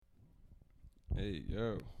Hey,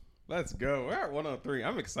 yo. Let's go. We're at 103.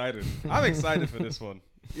 I'm excited. I'm excited for this one.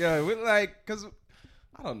 Yeah, we because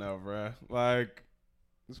I don't know, bruh. Like,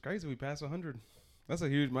 it's crazy we passed 100. That's a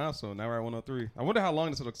huge milestone. Now we're at 103. I wonder how long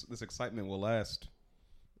this excitement will last.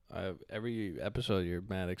 Every episode, you're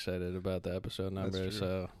mad excited about the episode number.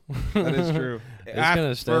 So that is true. It's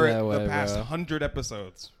gonna stay that way, the past bro. 100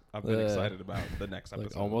 episodes, I've been excited about the next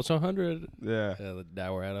episode. Like almost 100. Yeah.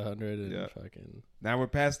 Now we're at 100 and fucking. Now we're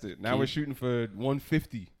past it. Now we're shooting for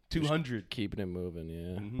 150, 200. Keeping it moving,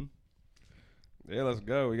 yeah. Mm-hmm. Yeah, let's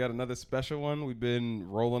go. We got another special one. We've been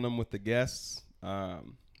rolling them with the guests.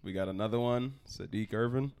 We got another one, Sadiq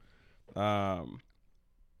Irvin.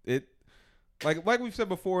 Like we've said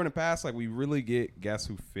before in the past, like we really get guests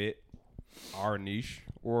who fit our niche.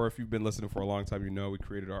 Or if you've been listening for a long time, you know we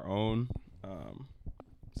created our own.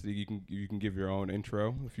 Sadiq, you can give your own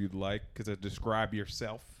intro if you'd like, because describe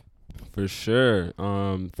yourself. For sure.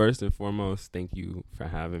 First and foremost, thank you for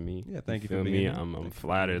having me. Yeah, thank you for being being here. I'm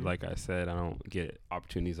flattered. Like I said, I don't get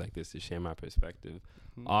opportunities like this to share my perspective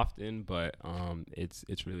often, but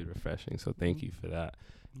it's really refreshing. So thank you for that.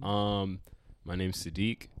 My name's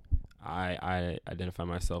Sadiq. I identify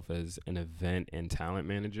myself as an event and talent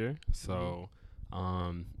manager. So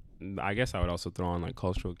I guess I would also throw on like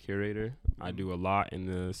cultural curator. I do a lot in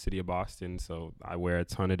the city of Boston, so I wear a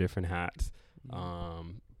ton of different hats.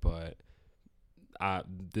 But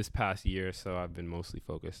this past year or so, I've been mostly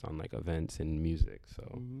focused on like events and music.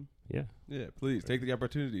 So yeah, please take the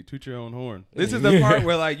opportunity, toot your own horn. This is the part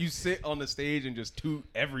where like you sit on the stage and just toot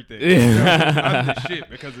everything. You know, I'm the shit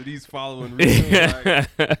because of these following reasons. Like,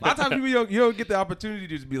 a lot of times people you don't get the opportunity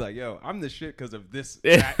to just be like, yo, I'm the shit because of this,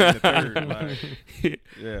 that, and the third. Like,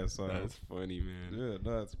 yeah, so that's funny, man. Yeah,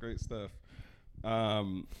 no, that's great stuff.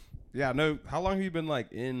 No, how long have you been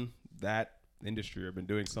like in that industry or been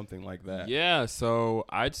doing something like that? Yeah, so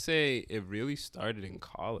I'd say it really started in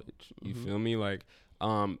college. You feel me? Like,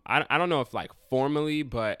 I don't know if like formally,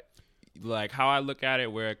 but like how I look at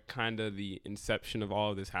it, where kind of the inception of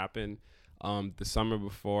all of this happened. The summer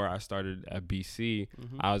before I started at BC,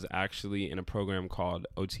 I was actually in a program called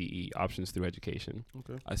OTE, Options Through Education.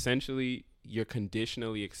 Okay. Essentially, you're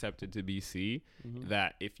conditionally accepted to BC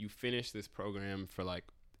that if you finish this program for like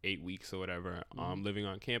 8 weeks or whatever, living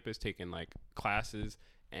on campus, taking like classes,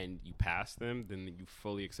 and you pass them, then you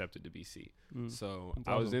fully accepted to BC. So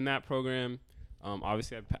I was in that program.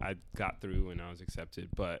 Obviously, I got through and I was accepted.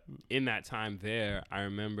 But in that time there, I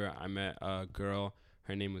remember I met a girl.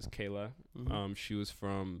 Her name was Kayla. She was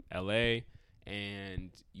from LA, and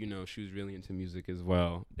you know she was really into music as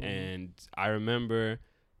well. And I remember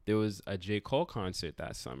there was a J. Cole concert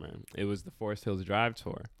that summer. It was the Forest Hills Drive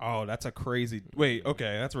tour. Oh, that's a crazy... Wait,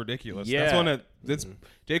 okay, that's ridiculous. Yeah. That's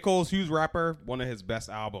J. Cole's huge rapper. One of his best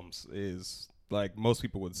albums is, like, most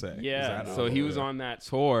people would say. Yeah, so he was on that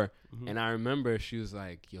tour, and I remember she was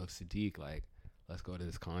like, yo, Sadiq, like, let's go to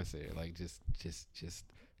this concert. Like, just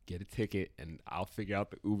get a ticket, and I'll figure out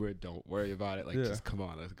the Uber. Don't worry about it. Like, just come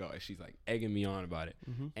on, let's go. And she's, like, egging me on about it.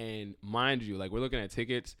 And mind you, like, we're looking at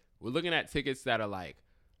tickets. We're looking at tickets that are, like,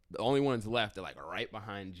 the only ones left are like right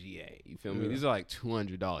behind GA. You feel me? These are like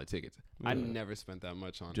 $200 tickets. I never spent that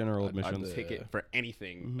much on general admission ticket for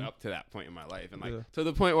anything up to that point in my life, and like to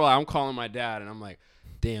the point where I'm calling my dad and I'm like,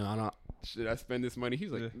 "Damn, should I spend this money?"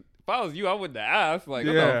 He's like, "If I was you, I wouldn't have asked. Like,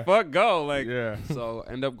 what the fuck, go!" Like, so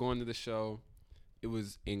end up going to the show. It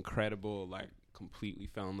was incredible. Like, completely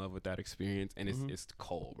fell in love with that experience, and it's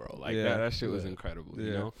Cole, bro. Like that shit was incredible.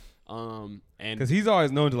 You know. And because he's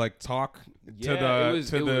always known to like talk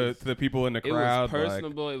to the people in the crowd. It was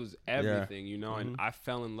personable. It was everything, you know. And I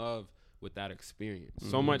fell in love with that experience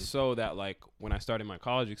so much so that like when I started my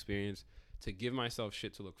college experience, to give myself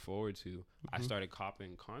shit to look forward to, I started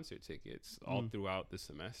copping concert tickets all throughout the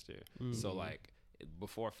semester. So like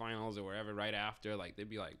before finals or wherever, right after, like there'd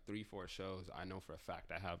be like 3-4 shows I know for a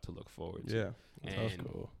fact I have to look forward to. Yeah, and that's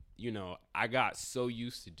cool. You know, I got so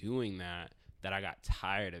used to doing that I got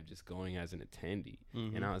tired of just going as an attendee.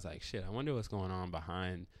 And I was like, shit, I wonder what's going on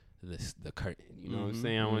behind the curtain. You know what I'm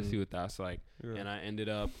saying? I want to see what that's like. And I ended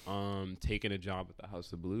up taking a job at the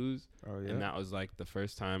House of Blues. And that was like the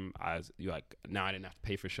first time now I didn't have to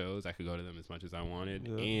pay for shows. I could go to them as much as I wanted.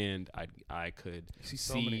 And I could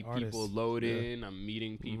see people load in. I'm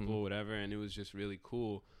meeting people, whatever. And it was just really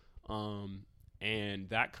cool. And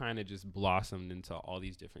that kind of just blossomed into all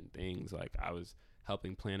these different things. Like I was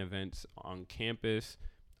helping plan events on campus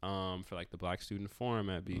for like the Black Student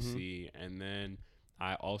Forum at BC. And then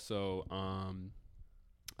I also,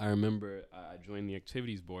 I remember I joined the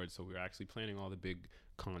activities board, so we were actually planning all the big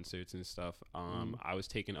concerts and stuff. I was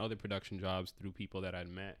taking other production jobs through people that I'd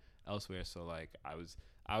met elsewhere. So like I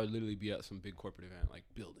would literally be at some big corporate event, like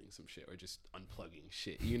building some shit or just unplugging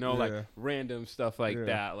shit, you know, like random stuff like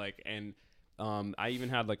that. Like, and I even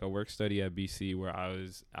had like a work study at BC where I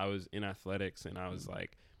was in athletics, and I was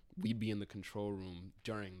like, we'd be in the control room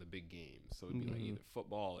during the big games. So it'd be like either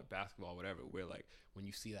football or basketball, whatever, where like when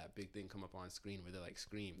you see that big thing come up on screen where they're like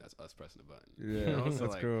scream, that's us pressing the button. Yeah, you know? So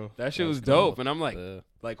that's like, cool. that shit was dope. And I'm like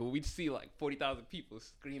when we'd see like 40,000 people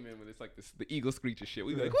screaming when it's like the eagle screecher shit,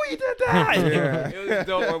 we'd be like, who you did that? It was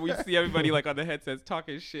dope. Or we'd see everybody like on the headsets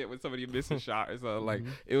talking shit when somebody missed a shot or something. Like,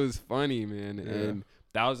 it was funny, man. And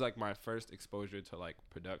that was like my first exposure to like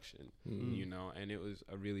production, you know, and it was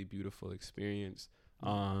a really beautiful experience.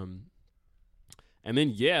 And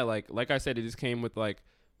then like I said, it just came with like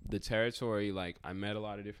the territory. Like, I met a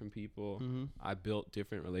lot of different people. I built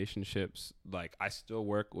different relationships. Like, I still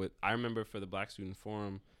work with, I remember for the Black Student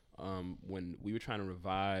Forum, when we were trying to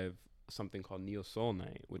revive something called Neo Soul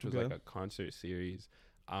Night, which was like a concert series.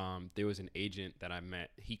 There was an agent that I met.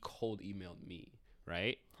 He cold emailed me,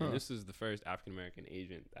 right? And this is the first African American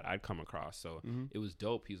agent that I'd come across. So it was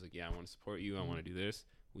dope. He was like, yeah, I want to support you. I want to do this.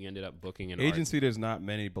 We ended up booking an agency. There's not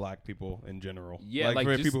many black people in general. Yeah, like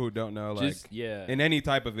for just, people who don't know, like in any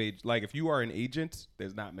type of age, like if you are an agent,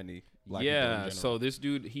 there's not many black people in general. So this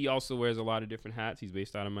dude, he also wears a lot of different hats. He's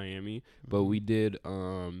based out of Miami, but we did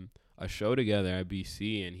a show together at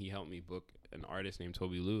BC, and he helped me book an artist named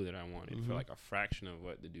Toby Lou that I wanted for like a fraction of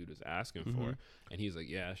what the dude was asking for. And he's like,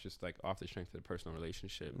 yeah, it's just like off the strength of the personal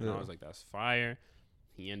relationship. And I was like, that's fire.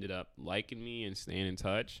 He ended up liking me and staying in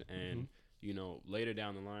touch, and you know, later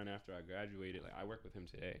down the line after I graduated, like I work with him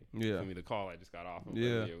today. For me, the call I just got off of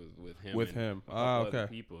earlier was with him. With him. A couple other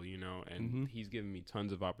people, you know, and he's given me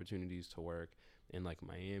tons of opportunities to work in like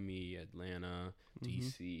Miami, Atlanta,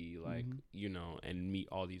 DC, like, you know, and meet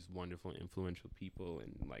all these wonderful, influential people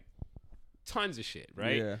and like tons of shit,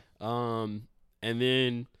 right? And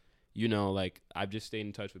then, you know, like I've just stayed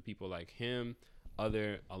in touch with people like him,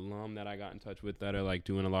 other alum that I got in touch with that are like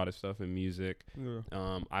doing a lot of stuff in music.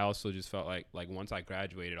 I also just felt like once I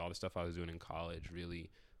graduated, all the stuff I was doing in college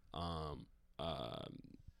really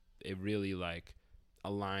it really like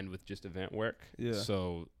aligned with just event work.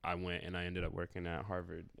 So I went and I ended up working at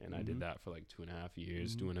Harvard, and I did that for like 2.5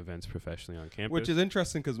 years doing events professionally on campus, which is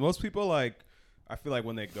interesting because most people, like, I feel like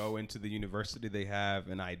when they go into the university, they have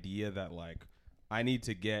an idea that like, I need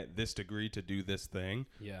to get this degree to do this thing.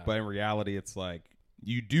 But in reality, it's like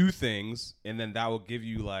you do things, and then that will give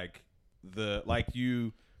you like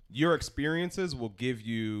your experiences will give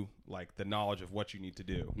you like the knowledge of what you need to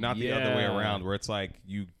do, not the other way around, where it's like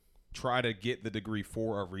you try to get the degree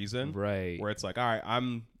for a reason, right? Where it's like, all right,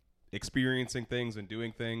 I'm experiencing things and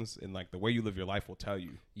doing things, and like the way you live your life will tell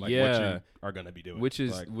you like what you are going to be doing, which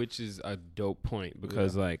is a dope point,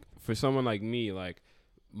 because like for someone like me, like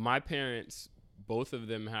my parents, both of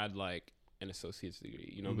them had like an associate's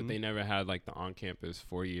degree, you know, but they never had like the on-campus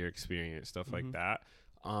 4-year experience, stuff like that.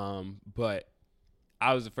 But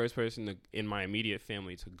I was the first person in my immediate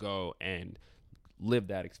family to go and live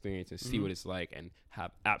that experience and see what it's like, and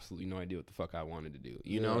have absolutely no idea what the fuck I wanted to do,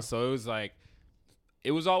 you know? So it was like,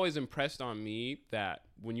 it was always impressed on me that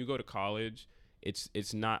when you go to college,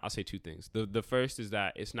 it's not, I'll say two things. The first is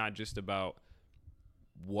that it's not just about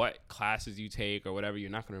what classes you take or whatever.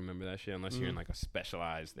 You're not going to remember that shit unless you're in like a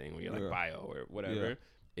specialized thing where you're like bio or whatever.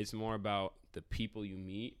 It's more about the people you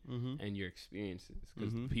meet and your experiences,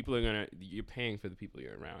 because people are you're paying for the people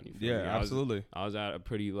you're around. You feel me? Absolutely. I was at a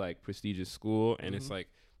pretty like prestigious school, and it's like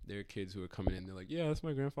there are kids who are coming in, they're like, yeah, that's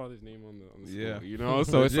my grandfather's name on the school, you know?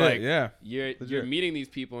 So it's like you're meeting these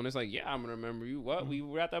people, and it's like, yeah, I'm gonna remember you. What? We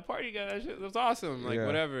were at that party together. That shit was awesome. Like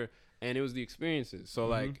whatever. And it was the experiences. So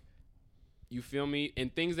like, you feel me?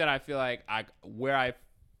 And things that I feel like where I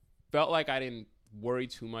felt like I didn't worry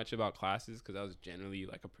too much about classes, because I was generally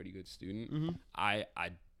like a pretty good student. I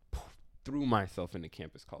threw myself into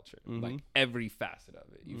campus culture, like every facet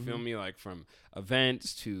of it. You feel me? Like from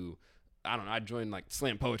events to, I don't know, I joined like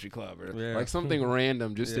Slam Poetry Club or like something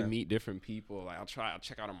random just to meet different people. Like I'll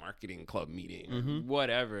check out a marketing club meeting or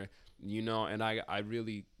whatever, you know. And I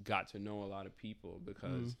really got to know a lot of people,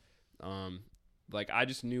 because like I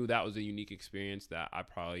just knew that was a unique experience that I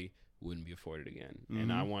probably wouldn't be afforded again.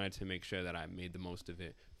 And I wanted to make sure that I made the most of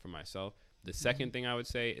it for myself. The second thing I would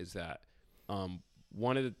say is that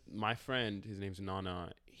my friend, his name's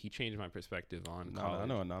Nana, he changed my perspective on college. I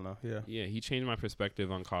know Nana, yeah, he changed my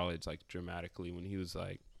perspective on college like dramatically, when he was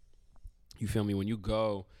like, you feel me, when you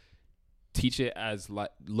go, teach it as like,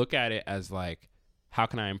 look at it as like, how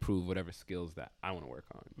can I improve whatever skills that I want to work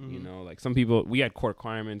on? You know, like some people, we had core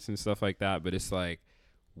requirements and stuff like that, but it's like,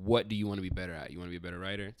 what do you want to be better at? You want to be a better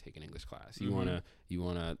writer? Take an English class. You want to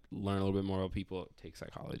learn a little bit more about people? Take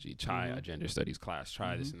psychology. Try a gender studies class.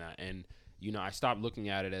 Try this and that. And, you know, I stopped looking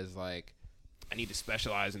at it as like, I need to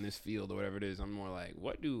specialize in this field or whatever it is. I'm more like,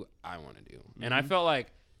 what do I want to do? And I felt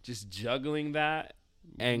like just juggling that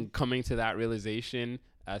and coming to that realization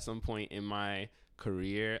at some point in my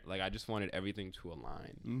career, like I just wanted everything to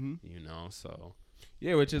align, you know? So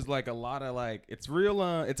yeah, which is like a lot of like, it's real,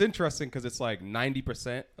 it's interesting because it's like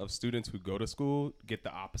 90% of students who go to school get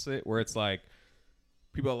the opposite, where it's like,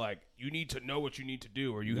 people are like, you need to know what you need to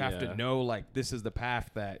do, or you have to know like this is the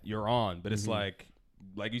path that you're on. But it's like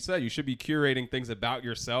you said, you should be curating things about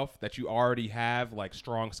yourself that you already have like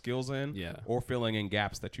strong skills in, or filling in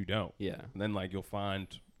gaps that you don't. And then like you'll find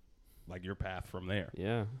like your path from there.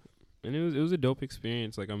 And it was a dope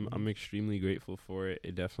experience. Like I'm extremely grateful for it.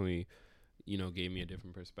 It definitely, you know, gave me a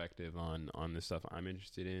different perspective on the stuff I'm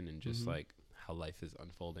interested in, and just like how life is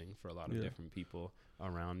unfolding for a lot of different people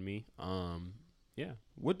around me.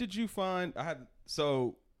 What did you find?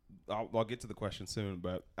 I'll get to the question soon,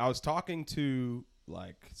 but I was talking to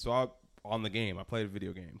on the game, I played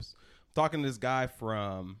video games. I'm talking to this guy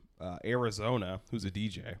from Arizona who's a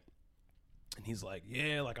DJ, and he's like,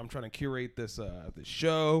 yeah, like I'm trying to curate this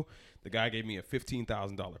show. The guy gave me a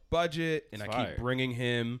 $15,000 budget, and I keep bringing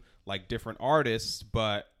him like different artists,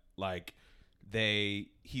 but like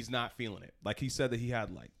he's not feeling it. Like he said that he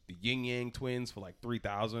had like the Yin Yang Twins for like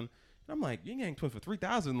 $3,000. I'm like, Yin Yang Twins for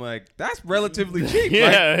 $3,000, like that's relatively cheap.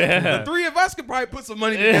 The three of us could probably put some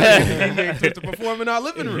money together and get the Yin Yang Twins to perform in our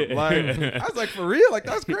living room. Like, I was like, for real, like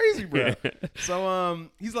that's crazy, bro. So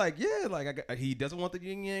he's like, yeah, like he doesn't want the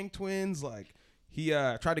Yin Yang Twins. Like he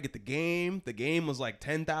tried to get the game. The game was like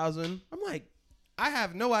 $10,000. I'm like, I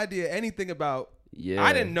have no idea anything about.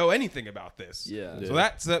 I didn't know anything about this. So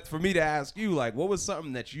that's for me to ask you, like, what was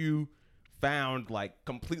something that you found like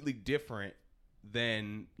completely different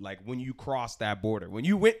than like when you crossed that border, when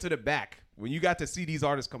you went to the back, when you got to see these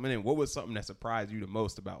artists coming in? What was something that surprised you the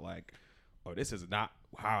most about like, oh, this is not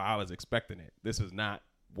how I was expecting it. This is not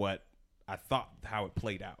what I thought how it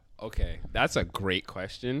played out. Okay, that's a great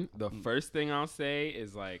question. The first thing I'll say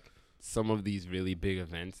is like some of these really big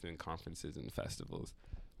events and conferences and festivals,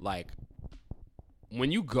 like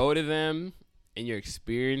when you go to them and you're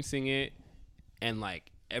experiencing it and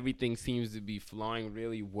like everything seems to be flowing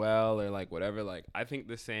really well, or like whatever, like I think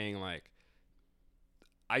the saying, like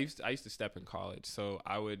I used to step in college, so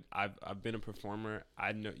I've been a performer.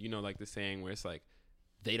 I know, you know, like the saying where it's like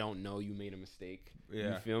they don't know you made a mistake.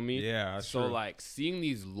 You feel me? That's so true. Like seeing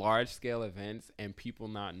these large scale events and people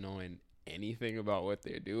not knowing anything about what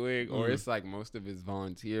they're doing, or it's like most of it's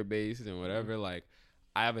volunteer based and whatever, like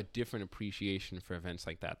I have a different appreciation for events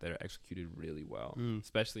like that are executed really well,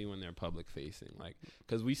 especially when they're public facing. Like,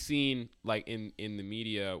 because we've seen like in the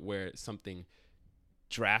media where something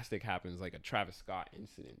drastic happens, like a Travis Scott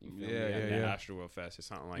incident, you feel me, at the Astroworld Fest or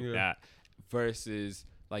something like that, versus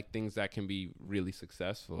like things that can be really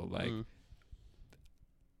successful. Like,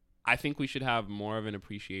 I think we should have more of an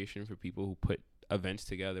appreciation for people who put events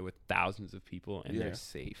together with thousands of people and they're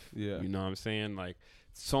safe. You know what I'm saying? Like,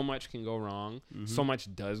 so much can go wrong. So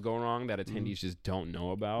much does go wrong that attendees just don't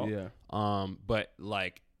know about. But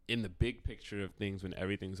like in the big picture of things, when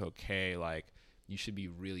everything's okay, like you should be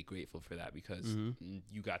really grateful for that, because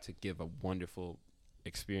you got to give a wonderful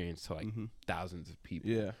experience to like thousands of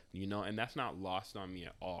people. You know, and that's not lost on me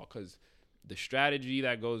at all, because the strategy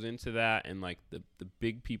that goes into that, and like the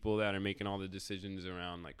big people that are making all the decisions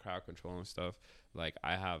around like crowd control and stuff, like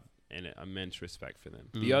I have an immense respect for them.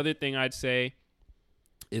 The other thing I'd say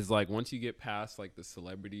is like once you get past like the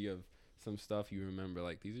celebrity of some stuff, you remember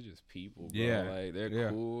like these are just people, bro. Like they're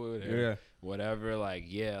cool, they're whatever. Like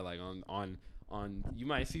like on you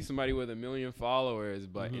might see somebody with 1 million followers,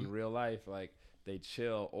 but in real life, like they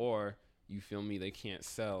chill, or you feel me, they can't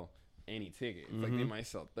sell any tickets. Like they might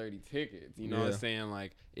sell 30 tickets. You know what I'm saying?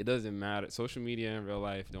 Like it doesn't matter. Social media in real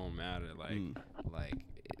life don't matter. Like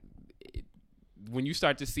when you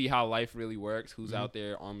start to see how life really works, who's out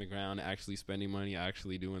there on the ground actually spending money,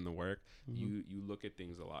 actually doing the work, you look at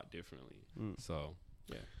things a lot differently. So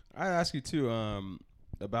I ask you too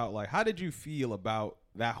about like, how did you feel about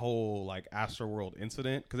that whole like Astroworld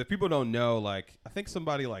incident? Because if people don't know, like I think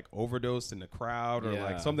somebody like overdosed in the crowd, or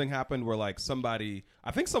like something happened where like somebody,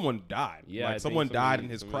 I think someone died. Like someone died in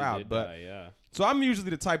his crowd. But so I'm usually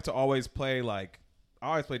the type to always play like, I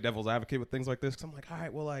always play devil's advocate with things like this, because I'm like, all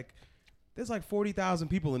right, well, like there's like 40,000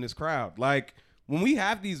 people in this crowd. Like when we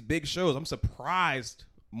have these big shows, I'm surprised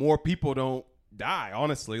more people don't die,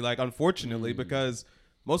 honestly, like unfortunately, because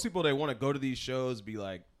most people, they want to go to these shows, be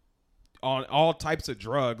like, on all types of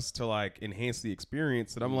drugs to like enhance the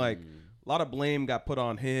experience. And I'm like, a lot of blame got put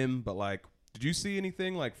on him, but like, did you see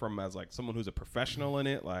anything like from as like someone who's a professional in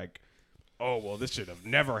it? Like, oh, well, this should have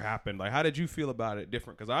never happened. Like, how did you feel about it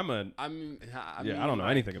different? Because I don't know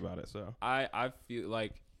anything about it. So I feel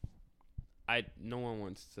like no one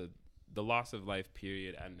wants to. The loss of life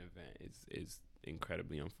period at an event is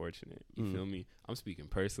incredibly unfortunate. You feel me? I'm speaking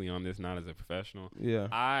personally on this, not as a professional. Yeah.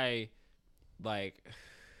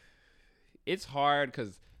 It's hard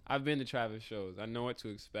because I've been to Travis shows. I know what to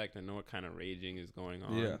expect. I know what kind of raging is going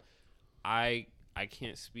on. Yeah. I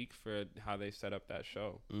can't speak for how they set up that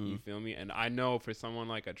show. You feel me? And I know for someone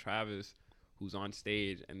like a Travis who's on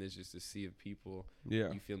stage and there's just a sea of people,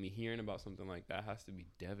 you feel me, hearing about something like that has to be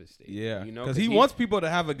devastating. Yeah. You know, because he wants people to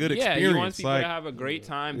have a good experience. Yeah, he wants people to have a great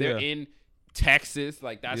time. They're in Texas.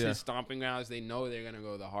 Like, that's his stomping grounds. They know they're going to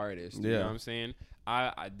go the hardest. You know what I'm saying?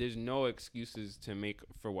 There's no excuses to make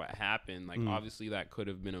for what happened. Like, obviously that could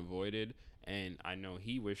have been avoided, and I know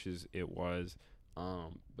he wishes it was.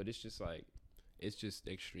 But it's just like, it's just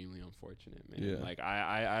extremely unfortunate, man. Yeah. Like,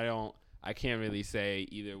 I can't really say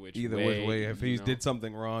either which way. Either which way, if he did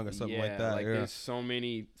something wrong or something like that. Like, there's so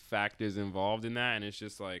many factors involved in that, and it's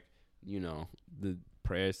just like, you know, the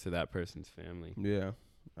prayers to that person's family. Yeah,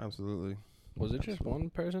 absolutely. Was it just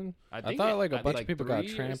one person? I thought like a bunch of people got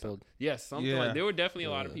trampled. Yeah, something like there were definitely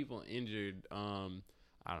a lot of people injured. I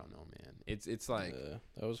don't know, man. It's like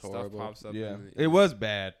that was horrible. Stuff pops up. Yeah, it was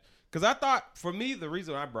bad. Because I thought, for me, the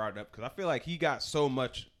reason I brought it up, because I feel like he got so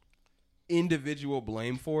much individual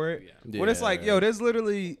blame for it. When it's like, yo, there's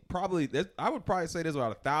literally I would probably say there's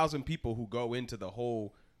about 1,000 people who go into the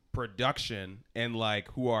whole production and like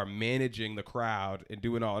who are managing the crowd and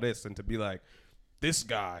doing all this, and to be like, this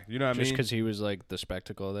guy, you know what I mean? Just because he was like the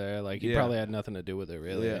spectacle there, like he probably had nothing to do with it,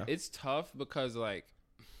 really. Yeah. It's tough because like,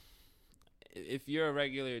 if you're a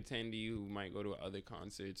regular attendee who might go to other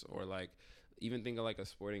concerts or like even think of like a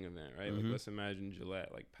sporting event, right? Like, let's imagine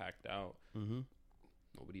Gillette like packed out.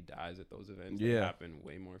 Nobody dies at those events. They happen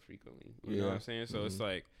way more frequently. You know what I'm saying? So it's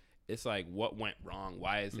like what went wrong?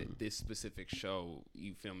 Why is it this specific show?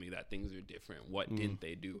 You feel me? That things are different. What didn't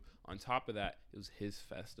they do? On top of that, it was his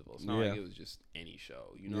festival. It's not like it was just any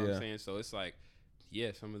show. You know what I'm saying? So it's like,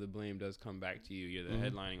 yeah, some of the blame does come back to you. You're the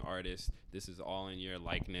headlining artist. This is all in your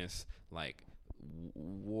likeness. Like,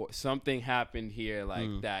 something happened here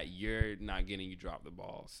like that. You're not getting, you drop the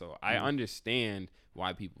ball. So I understand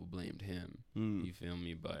why people blamed him. You feel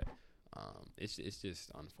me? But it's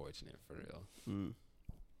just unfortunate for real.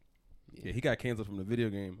 Yeah, he got canceled from the video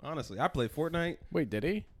game. Honestly, I played Fortnite. Wait, did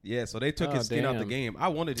he? Yeah, so they took his skin out the game. I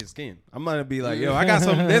wanted his skin. I'm gonna be like, yo, I got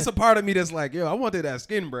some. There's a part of me that's like, yo, I wanted that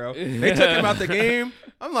skin, bro. They took him out the game.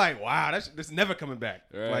 I'm like, wow, that's never coming back.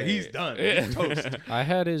 Right. Like, he's done. He's toast. I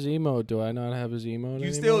had his emote. Do I not have his emote You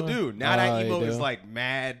anymore? still do. Now that you emote is do? like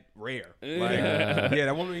mad rare. Like, yeah,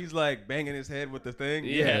 that one where he's like banging his head with the thing.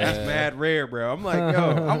 Yeah, Yeah. that's mad rare, bro. I'm like,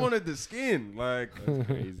 yo, I wanted the skin. Like, That's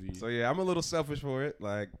crazy. so yeah, I'm a little selfish for it.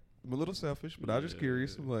 Like, I'm a little selfish, but I was just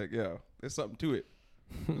curious. I'm like, yo, there's something to it.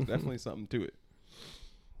 There's definitely something to it.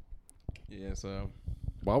 Yeah, so.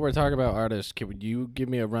 While we're talking about artists, can you give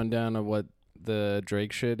me a rundown of what the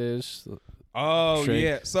Drake shit is? Oh, Drake.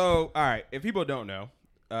 yeah. So, all right. If people don't know,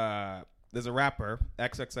 there's a rapper,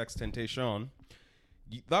 XXXTentacion.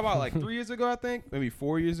 About like 3 years ago, I think, maybe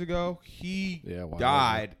 4 years ago, he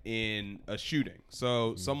died in a shooting.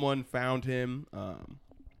 So someone found him.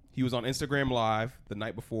 He was on Instagram Live the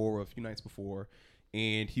night before or a few nights before,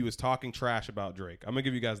 and he was talking trash about Drake. I'm going to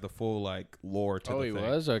give you guys the full like lore to the thing. Oh, he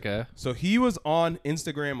was? Okay. So he was on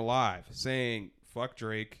Instagram Live saying, fuck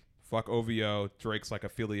Drake, fuck OVO, Drake's like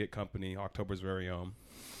affiliate company, October's very own.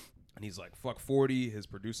 And he's like, fuck 40, his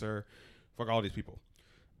producer, fuck all these people.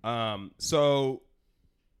 So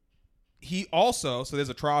he also, so there's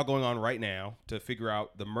a trial going on right now to figure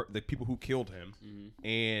out the people who killed him.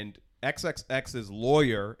 And XXX's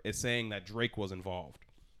lawyer is saying that Drake was involved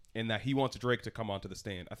and that he wants Drake to come onto the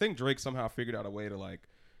stand. I think Drake somehow figured out a way to like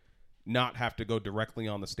not have to go directly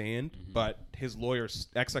on the stand, but his lawyers,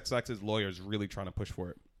 XXX's lawyer, is really trying to push for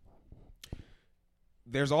it.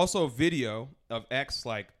 There's also a video of X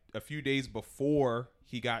like a few days before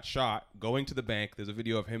he got shot going to the bank. There's a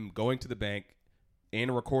video of him going to the bank and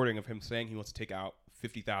a recording of him saying he wants to take out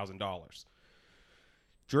 $50,000.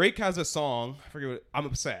 Drake has a song, I forget what, I'm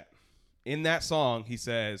Upset. In that song, he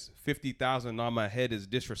says, 50,000 on my head is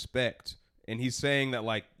disrespect. And he's saying that,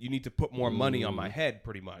 like, you need to put more money on my head,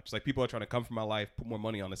 pretty much. Like, people are trying to come for my life, put more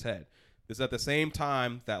money on his head. This is at the same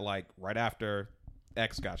time that, like, right after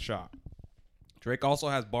X got shot. Drake also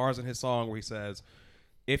has bars in his song where he says,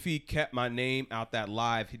 if he kept my name out that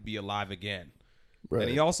live, he'd be alive again. Right.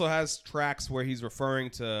 And he also has tracks where he's referring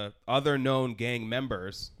to other known gang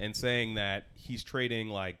members and saying that he's trading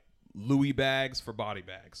like Louis bags for body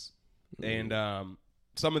bags. And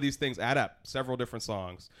some of these things add up, several different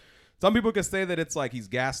songs. Some people could say that it's like he's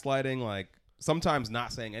gaslighting, like sometimes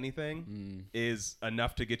not saying anything is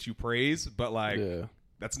enough to get you praise, but like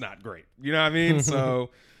that's not great. You know what I mean? So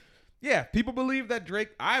yeah, people believe that Drake,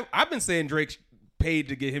 I've been saying Drake paid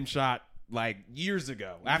to get him shot like years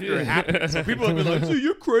ago after it happened. So people have been like, dude,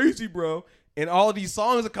 you're crazy, bro. And all of these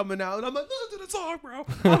songs are coming out, and I'm like, listen to the song, bro.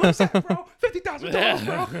 I'm upset, bro. $50,000,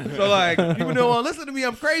 bro. So like, people don't want to listen to me.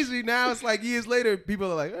 I'm crazy. Now it's like years later,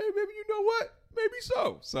 people are like, hey, maybe you know what? Maybe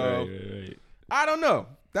so. So Right. I don't know.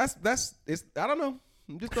 That's it's. I don't know.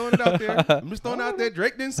 I'm just throwing it out there. I'm just throwing it out there.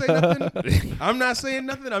 Drake didn't say nothing. I'm not saying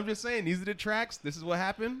nothing. I'm just saying these are the tracks. This is what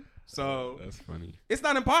happened. So That's funny. it's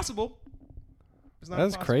not impossible. It's not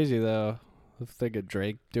That's impossible. crazy though. Think of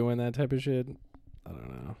Drake doing that type of shit. I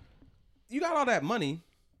don't know. You got all that money,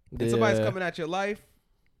 and somebody's coming at your life.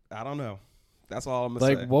 I don't know. That's all I'm gonna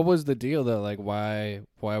say. Like, what was the deal though? Like, why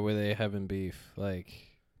were they having beef? Like,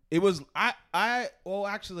 It was I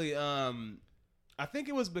think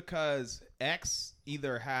it was because X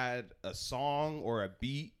either had a song or a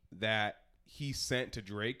beat that he sent to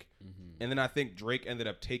Drake, and then I think Drake ended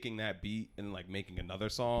up taking that beat and like making another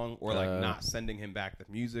song or like not sending him back the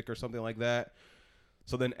music or something like that.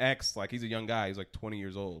 So then X, like he's a young guy, he's like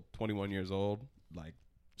 21 years old, like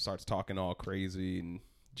starts talking all crazy and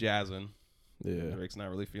jazzing. yeah, Drake's not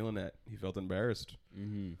really feeling that. He felt embarrassed. I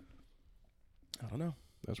don't know.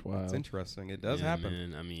 that's wild. It's interesting. It does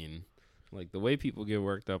happen. Man. I mean, like the way people get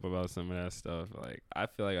worked up about some of that stuff, like I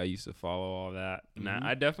feel like I used to follow all that, and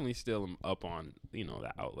I definitely still am up on the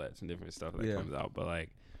outlets and different stuff that comes out. But like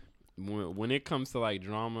when it comes to like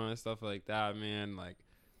drama and stuff like that, man, like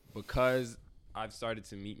because I've started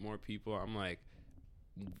to meet more people, I'm like,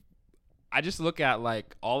 I just look at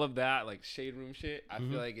like all of that like shade room shit. I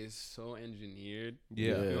feel like it's so engineered.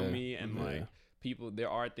 Yeah. You feel me? And like people, there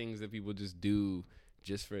are things that people just do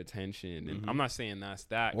just for attention, and I'm not saying that's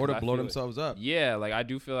that Or to I blow feel themselves up. yeah, like I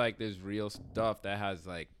do feel like there's real stuff that has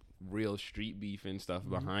like real street beef and stuff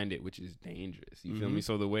behind it, which is dangerous. You feel me?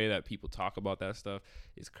 So the way that people talk about that stuff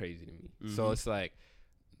is crazy to me. So it's like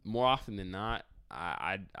more often than not,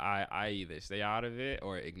 I either stay out of it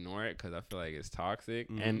or ignore it because I feel like it's toxic,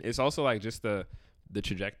 and it's also like just the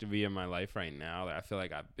trajectory of my life right now. Like I feel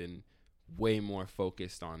like I've been way more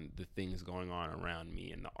focused on the things going on around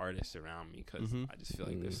me and the artists around me because I just feel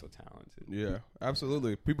like they're so talented. Yeah,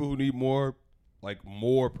 absolutely. People who need more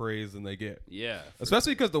praise than they get. Yeah,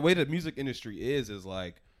 Especially because the way the music industry is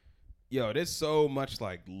like, yo, there's so much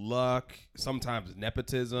like luck, sometimes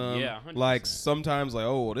nepotism. Yeah, 100%. Like sometimes like,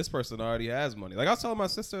 oh, well, this person already has money. Like I was telling my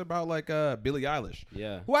sister about like Billie Eilish.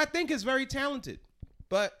 Yeah. Who I think is very talented.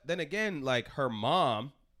 But then again, like her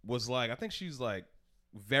mom was like, I think she's like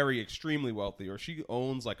very extremely wealthy, or she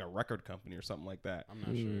owns like a record company or something like that. I'm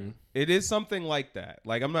not sure. It is something like that.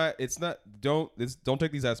 Like don't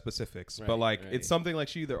take these as specifics, but like it's something like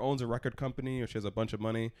she either owns a record company or she has a bunch of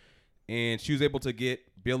money, and she was able to get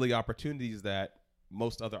Billie opportunities that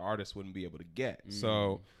most other artists wouldn't be able to get.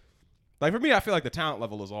 So like for me, I feel like the talent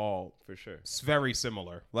level is all For sure. very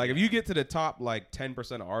similar. Like if you get to the top like 10%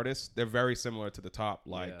 of artists, they're very similar to the top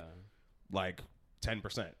like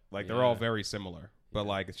 10%. Like they're all very similar. But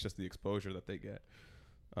like it's just the exposure that they get.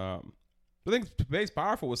 I think today's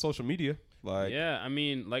powerful with social media. Like I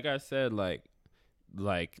mean, like I said, like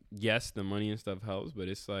yes, the money and stuff helps, but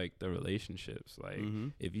it's like the relationships. Like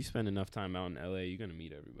if you spend enough time out in LA, you're gonna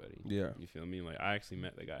meet everybody. Yeah. You feel me? Like I actually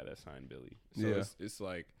met the guy that signed Billy. So it's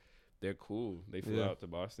like they're cool. They flew out to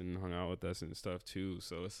Boston and hung out with us and stuff too.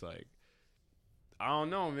 So it's like I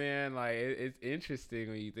don't know, man. Like it's interesting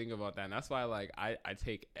when you think about that, and that's why like I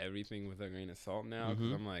take everything with a grain of salt now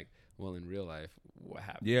because I'm like, well, in real life, what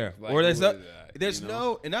happened? Yeah, like, or there's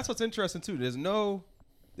and that's what's interesting too. There's no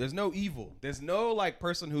evil. There's no like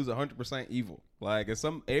person who's 100% evil. Like if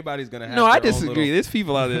everybody's gonna have. No, I their own disagree. little- There's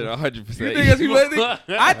people out there that are 100%. You think there's people?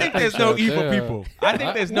 I think there's no so, evil too. people. I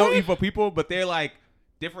think there's no evil people, but they're like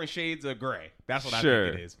different shades of gray. That's what I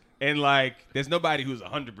think it is. And like, there's nobody who's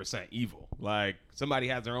 100% evil. Like somebody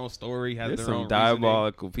has their own story, has There's their some own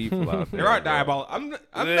diabolical people out there. There are bro. diabolical.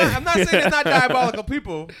 I'm not saying there's not diabolical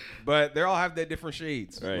people, but they all have their different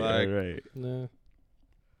shades. Right, like, right. Nah.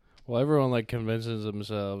 Well, everyone like convinces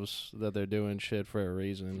themselves that they're doing shit for a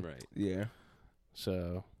reason. Right. Yeah.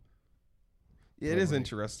 So Yeah, it is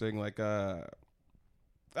interesting. Like, I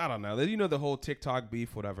don't know. You know the whole TikTok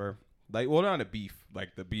beef, whatever. Like, well, not a beef.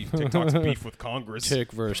 Like the beef. TikTok's beef with Congress.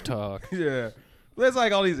 tick versus talk. Yeah. There's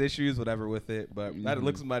like all these issues, whatever, with it. But I had to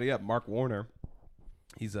look somebody up. Mark Warner.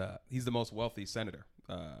 He's the most wealthy senator.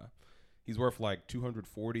 He's worth like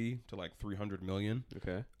 240 to like 300 million.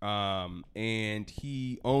 Okay. And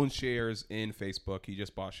he owns shares in Facebook. He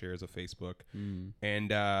just bought shares of Facebook.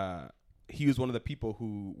 And he was one of the people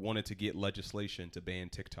who wanted to get legislation to ban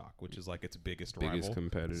TikTok, which is like its biggest rival.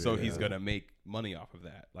 Competitor. So he's going to make money off of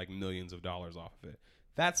that, like millions of dollars off of it.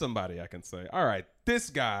 That's somebody I can say, all right, this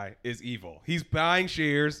guy is evil. He's buying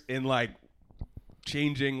shares and like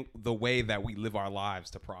changing the way that we live our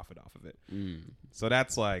lives to profit off of it. So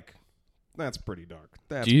that's pretty dark.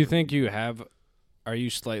 Do you think you are you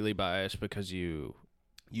slightly biased because you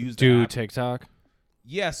use TikTok?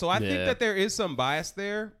 Yeah, so I think that there is some bias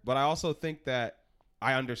there, but I also think that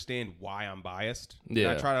I understand why I'm biased. Yeah.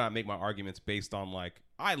 And I try to not make my arguments based on like,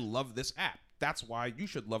 I love this app. That's why you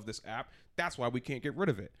should love this app. That's why we can't get rid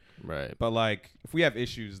of it. Right. But like, if we have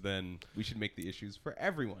issues, then we should make the issues for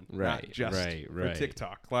everyone, not just for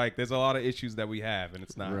TikTok. Like, there's a lot of issues that we have, and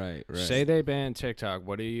it's not right. Say they ban TikTok.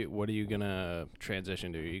 What are you gonna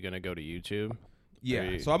transition to? Are you gonna go to YouTube?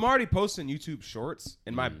 Yeah. So I'm already posting YouTube Shorts,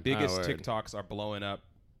 and my biggest TikToks are blowing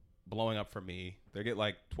up for me. They get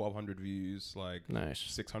like 1,200 views, like nice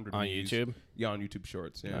 600 on views. YouTube. Yeah, on YouTube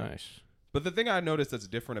Shorts. Yeah. Nice. But the thing I noticed that's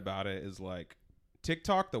different about it is like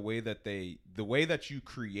TikTok, the way that you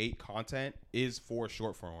create content is for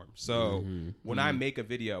short form. So when I make a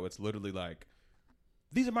video, it's literally like,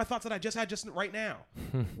 these are my thoughts that I just had just right now.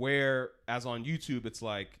 Whereas on YouTube, it's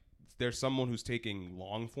like there's someone who's taking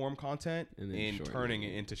long form content and turning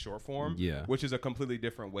it into short form, which is a completely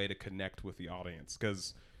different way to connect with the audience.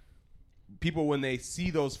 Because people, when they see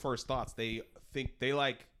those first thoughts, they think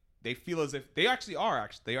they feel as if they actually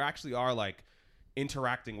are like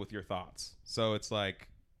interacting with your thoughts. So it's like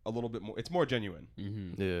a little bit more, it's more genuine.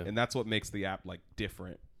 Yeah. And that's what makes the app like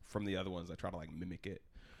different from the other ones that try to like mimic it.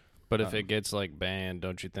 But if it gets like banned,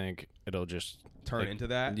 don't you think it'll just turn into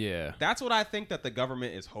that? Yeah. That's what I think that the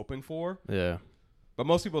government is hoping for. Yeah. But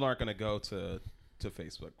most people aren't going to go to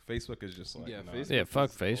Facebook. Facebook is just like,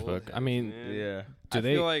 fuck Facebook. I mean, I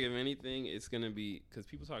feel like if anything, it's gonna be because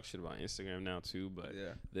people talk shit about Instagram now too. But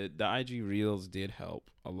the IG Reels did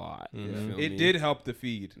help a lot. It did help the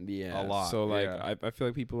feed. A lot. So like, I feel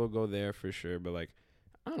like people will go there for sure. But like,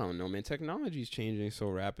 I don't know, man. Technology's changing so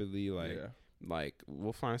rapidly. Like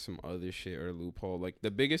we'll find some other shit or loophole. Like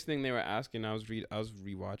the biggest thing they were asking, I was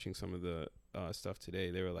rewatching some of the stuff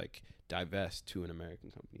today. They were like, divest to an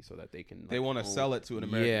American company so that they can. Like, they want to sell it to an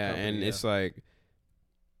American company. And it's like,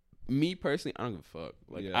 me personally, I don't give a fuck.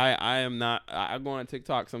 Like I am not. I go on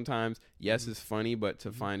TikTok sometimes. Yes, it's funny, but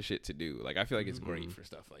to find shit to do, like I feel like it's great for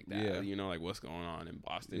stuff like that. Yeah. You know, like what's going on in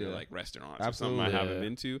Boston or like restaurants or something I haven't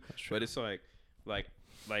been to. But it's like.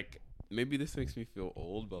 Maybe this makes me feel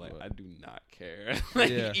old, but like I do not care.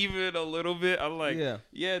 Even a little bit. I'm like,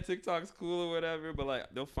 TikTok's cool or whatever, but like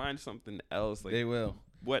they'll find something else. Like they will.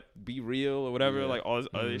 What, Be Real or whatever, like all this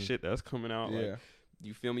other shit that's coming out. Like,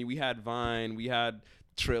 you feel me? We had Vine, we had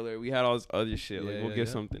Triller, we had all this other shit. Like we'll get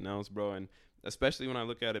something else, bro. And especially when I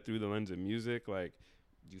look at it through the lens of music, like,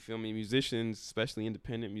 you feel me? Musicians, especially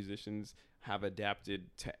independent musicians, have adapted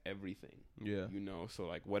to everything. Yeah. You know, so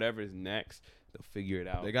like whatever's next, they'll figure it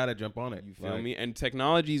out. They got to jump on it. You feel me? And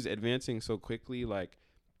technology's advancing so quickly. Like,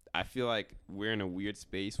 I feel like we're in a weird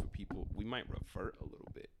space where we might revert a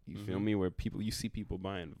little bit. You feel me? Where you see people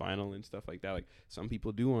buying vinyl and stuff like that. Like, some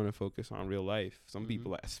people do want to focus on real life. Some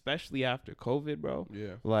people, especially after COVID, bro.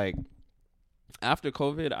 Yeah. Like, after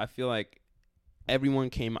COVID, I feel like everyone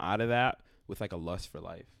came out of that with like a lust for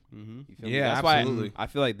life. You feel me? That's absolutely. Why I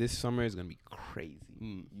feel like this summer is gonna be crazy.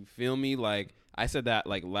 You feel me? Like, I said that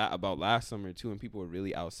like about last summer too, and people were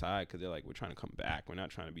really outside because they're like, we're trying to come back. We're not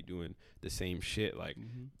trying to be doing the same shit. Like,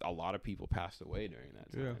 a lot of people passed away during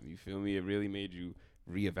that time. You feel me? It really made you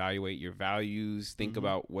reevaluate your values, think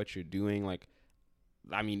about what you're doing. Like,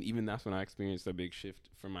 I mean, even that's when I experienced a big shift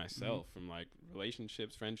for myself, from like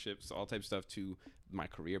relationships, friendships, all type of stuff to my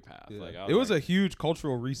career path. Like, it was a huge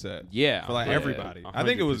cultural reset. Yeah, for like everybody. 100%. I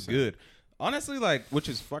think it was good. Honestly, like, which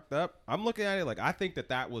is fucked up. I'm looking at it like, I think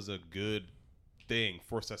that was a good thing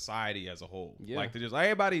for society as a whole. Like, to just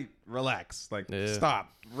everybody relax, like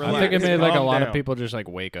stop. Relax. I think it made like a lot of people just like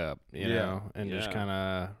wake up, you know, and just kind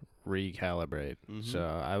of recalibrate. So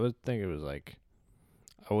I would think it was like,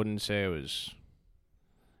 I wouldn't say it was.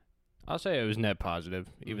 I'll say it was net positive,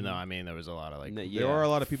 even though I mean there was a lot of like there are a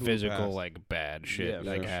lot of people physical like bad shit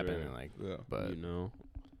like happening, like but you know.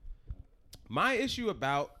 My issue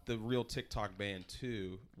about the real TikTok ban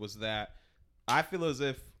too was that I feel as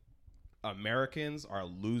if Americans are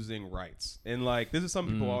losing rights, and like this is some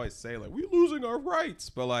people always say like we're losing our rights,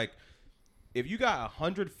 but like if you got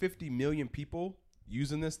 150 million people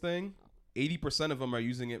using this thing, 80% of them are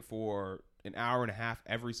using it for an hour and a half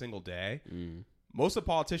every single day. Most of the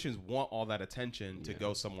politicians want all that attention to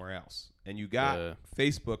go somewhere else. And you got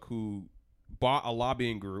Facebook, who bought a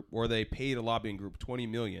lobbying group, or they paid a lobbying group $20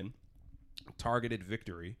 million, Targeted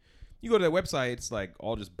Victory. You go to their website, it's like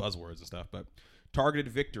all just buzzwords and stuff, but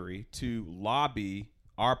Targeted Victory, to lobby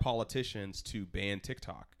our politicians to ban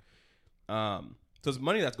TikTok. So it's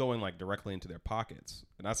money that's going like directly into their pockets.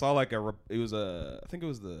 And I saw like it was a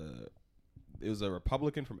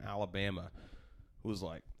Republican from Alabama who was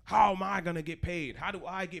like, how am I going to get paid? How do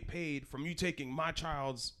I get paid from you taking my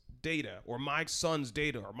child's data or my son's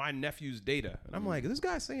data or my nephew's data? And I'm like, is this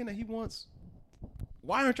guy saying that he wants,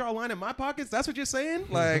 why aren't y'all lining my pockets? That's what you're saying?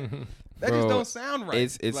 Like, that just don't sound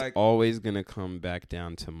right. It's like, always going to come back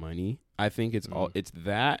down to money. I think it's it's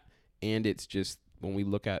that, and it's just when we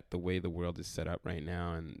look at the way the world is set up right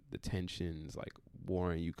now and the tensions, like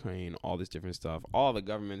war in Ukraine, all this different stuff, all the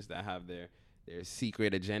governments that have their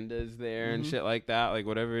secret agendas there and shit like that, like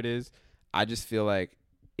whatever it is, I just feel like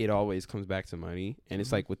it always comes back to money. And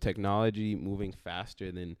it's like with technology moving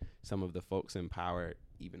faster than some of the folks in power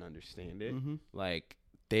even understand it, like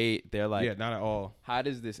they're like, yeah, not at all. How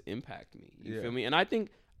does this impact me? You feel me? And I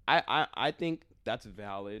think I think that's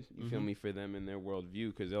valid, you feel me, for them in their worldview,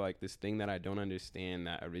 because they're like, this thing that I don't understand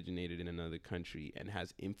that originated in another country and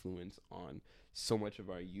has influence on so much of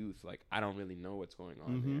our youth, like I don't really know what's going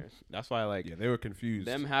on there. That's why, like, they were confused.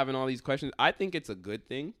 Them having all these questions, I think it's a good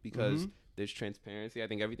thing, because there's transparency. I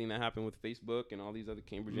think everything that happened with Facebook and all these other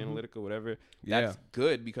Cambridge Analytica, whatever, that's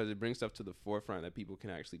good, because it brings stuff to the forefront that people can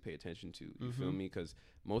actually pay attention to. You feel me? Because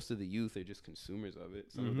most of the youth are just consumers of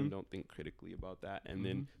it. Some of them don't think critically about that. And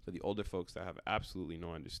then for the older folks that have absolutely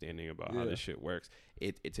no understanding about how this shit works,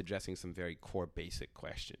 it's addressing some very core basic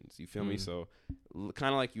questions. You feel me? So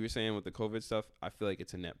kind of like you were saying with the COVID stuff, I feel like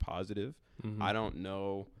it's a net positive. I don't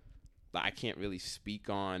know. I can't really speak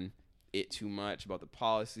on it too much about the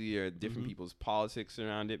policy or different people's politics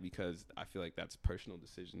around it, because I feel like that's personal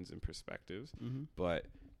decisions and perspectives. But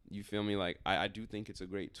you feel me? Like, I do think it's a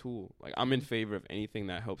great tool. Like, I'm in favor of anything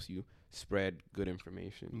that helps you spread good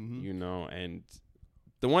information, you know? And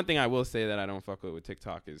the one thing I will say that I don't fuck with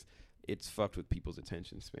TikTok is it's fucked with people's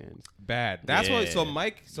attention spans. Bad. That's what, so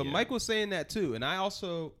Mike was saying that too. And I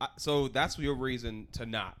also, so that's your reason to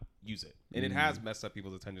not use it. And it has messed up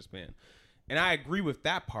people's attention span. And I agree with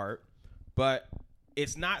that part. But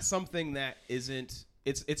it's not something that isn't.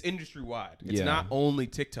 It's industry wide. It's not only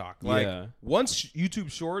TikTok. Like once YouTube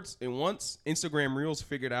Shorts and once Instagram Reels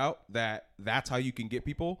figured out that that's how you can get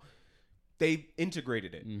people, they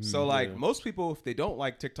integrated it. So like most people, if they don't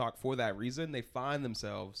like TikTok for that reason, they find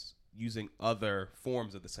themselves using other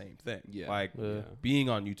forms of the same thing. Like being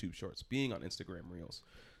on YouTube Shorts, being on Instagram Reels.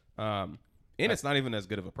 And it's not even as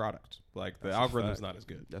good of a product. Like, the algorithm's not as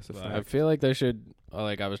good. That's a fact. I feel like there should,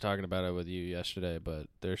 like I was talking about it with you yesterday, but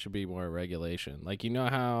there should be more regulation. Like, you know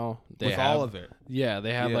how they have all of it. Yeah,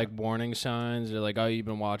 they have like warning signs. They're like, oh, you've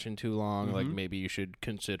been watching too long. Like, maybe you should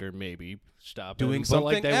consider maybe stopping. Doing something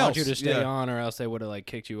like, they else. want you to stay on, or else they would have like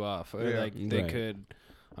kicked you off. Or like they could,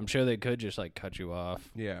 I'm sure they could just like cut you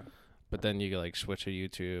off. Yeah. But then you could like switch to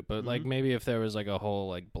YouTube. But like maybe if there was like a whole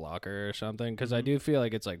like blocker or something, because I do feel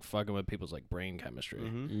like it's like fucking with people's like brain chemistry.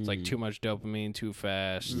 It's like too much dopamine too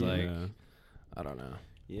fast. Like, I don't know.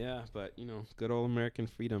 Yeah, but you know, good old American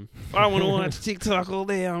freedom. If I want to watch TikTok all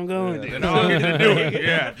day, I'm going. Then I'm gonna do it.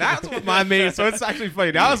 Yeah, that's what my main. So it's actually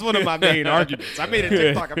funny. That was one of my main arguments. I made a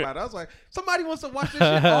TikTok about it. I was like, somebody wants to watch this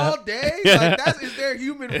shit all day. Like, that is their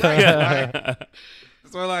human right. Like,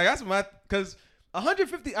 so like that's my because.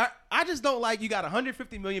 150. I just don't like, you got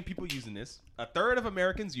 150 million people using this. A third of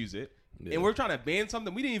Americans use it, and we're trying to ban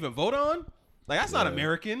something we didn't even vote on. Like, that's not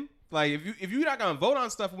American. Like, if you're not gonna vote on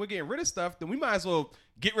stuff and we're getting rid of stuff, then we might as well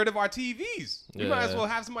get rid of our TVs. We might as well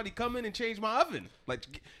have somebody come in and change my oven.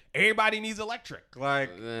 Like, everybody needs electric. Like,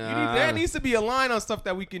 there needs to be a line on stuff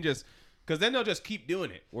that we can just. Because then they'll just keep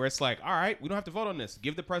doing it. Where it's like, all right, we don't have to vote on this.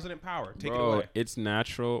 Give the president power. Take it away. It's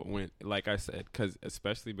natural when, like I said,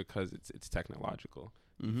 especially because it's technological.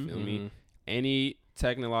 You feel me? Any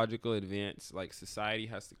technological advance, like, society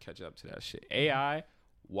has to catch up to that shit. AI,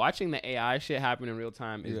 watching the AI shit happen in real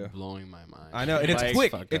time is blowing my mind. I know, and it's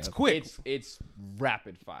quick. It's quick. It's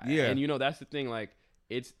rapid fire. Yeah. And you know, that's the thing. Like,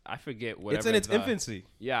 I forget whatever. It's in its infancy.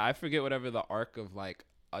 Yeah, I forget whatever the arc of like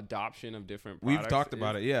adoption of different products. We've talked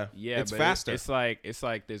about it, yeah. It's faster. It's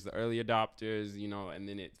like there's the early adopters, you know, and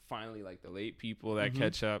then it's finally like the late people that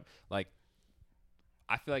catch up. Like,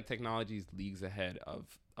 I feel like technology is leagues ahead of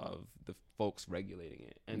the folks regulating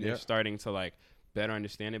it, and they're starting to like better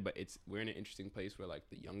understand it. But we're in an interesting place where like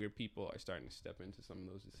the younger people are starting to step into some of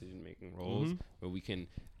those decision making roles where we can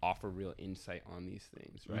offer real insight on these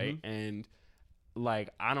things, right? And like,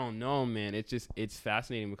 I don't know, man. It's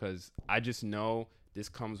fascinating because I just know this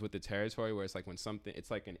comes with the territory where it's like when something,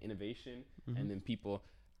 it's like an innovation and then people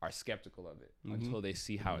are skeptical of it until they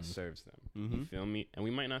see how it serves them. You feel me? And we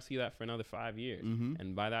might not see that for another 5 years.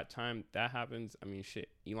 And by that time that happens, I mean, shit,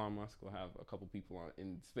 Elon Musk will have a couple people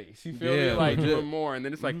in space. You feel me? Like doing more. And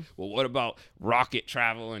then it's like, well, what about rocket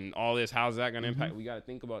travel and all this? How's that going to impact? We got to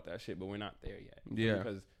think about that shit, but we're not there yet.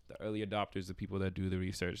 Because the early adopters, the people that do the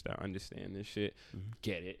research, that understand this shit,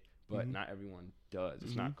 get it. But not everyone does.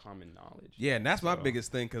 It's not common knowledge. Yeah, and that's my biggest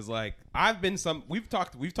thing, because like we've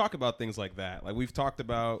talked about things like that. Like we've talked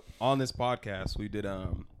about on this podcast. We did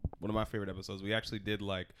one of my favorite episodes. We actually did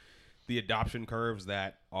like the adoption curves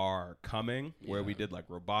that are coming, where we did like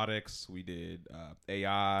robotics, we did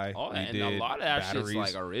AI, and a lot of that shit's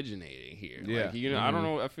like originating here. Yeah, like, you know, I don't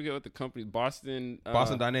know, I forget what the company, Boston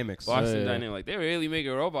Dynamics. Dynamics, like they're really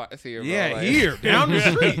making robots here. Yeah, bro. Like, here down the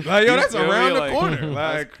street. Like, yo, that's around the corner. Like,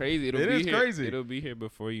 that's crazy. It is crazy. It'll be here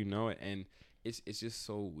before you know it, and it's just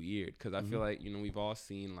so weird because I feel like, you know, we've all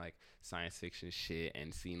seen like science fiction shit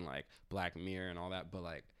and seen like Black Mirror and all that, but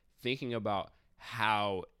like thinking about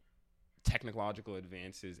how technological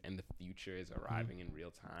advances and the future is arriving in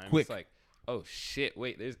real time. Quick. It's like, oh shit,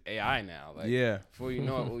 wait, there's AI now. Like, before you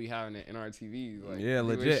know it, we'll be having it in our TVs. Like,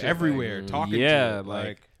 legit everywhere, like, talking to it.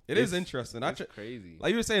 Like it is interesting. It's crazy.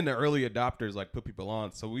 Like you were saying, the early adopters like put people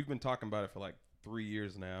on. So we've been talking about it for like 3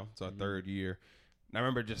 years now. It's our third year. And I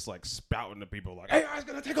remember just like spouting to people like, AI's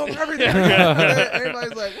gonna take over everything.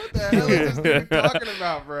 Everybody's like, what the hell is this dude talking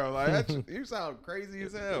about, bro? Like, you sound crazy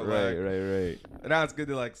as hell. Right. And now it's good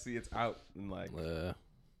to like see it's out and like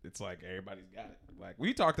it's like everybody's got it. Like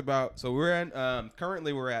we talked about, so we're in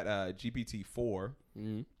currently we're at GPT-4.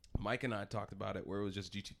 Mike and I talked about it where it was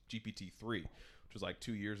just GPT-3, which was like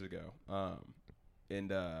 2 years ago. And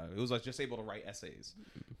it was like just able to write essays.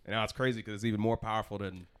 And now it's crazy because it's even more powerful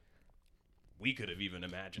than we could have even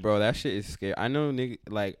imagined. Bro, that shit is scary. I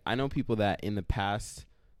know people that in the past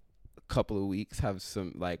couple of weeks have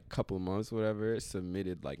couple of months, whatever,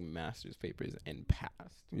 submitted like master's papers and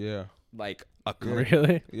passed. Yeah. Like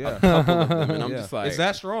really? Yeah. A couple of them. And I'm just like, is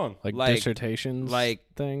that strong? Like dissertations, like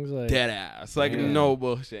things like dead ass. Like no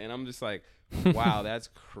bullshit. And I'm just like, wow, that's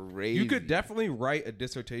crazy. You could definitely write a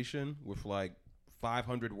dissertation with like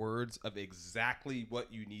 500 words of exactly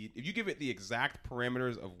what you need. If you give it the exact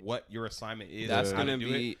parameters of what your assignment is, that's gonna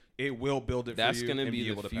be it will build it. That's for you gonna and be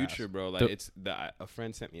able the to future, pass. bro. Like a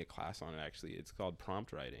friend sent me a class on it. Actually, it's called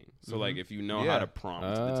prompt writing. So like if you know how to prompt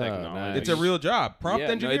the technology, nice. It's a real job. Prompt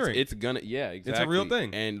engineering. It's gonna exactly. It's a real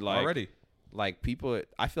thing. And like already, like people,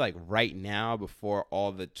 I feel like right now before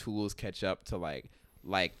all the tools catch up to like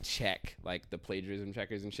check like the plagiarism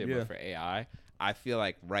checkers and shit, but for AI. I feel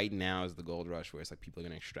like right now is the gold rush where it's like people are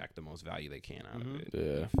going to extract the most value they can out of it. Yeah.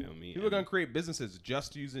 You feel me? People are going to create businesses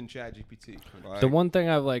just using ChatGPT. Like, the one thing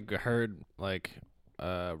I've like heard like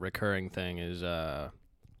recurring thing is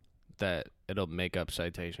that it'll make up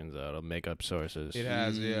citations, though. It'll make up sources. It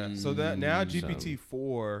has, So that now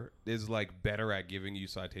GPT-4 is like better at giving you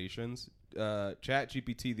citations.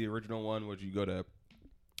 ChatGPT, the original one, where you go to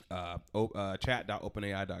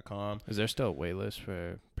chat.openai.com. Is there still a wait list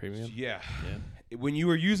for premium? Yeah. When you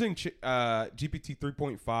were using GPT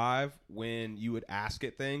 3.5, when you would ask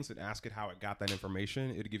it things and ask it how it got that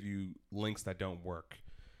information, it would give you links that don't work.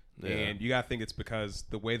 And you got to think it's because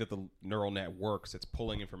the way that the neural net works, it's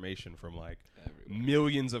pulling information from like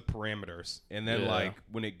millions of parameters. And then like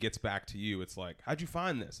when it gets back to you, it's like, how'd you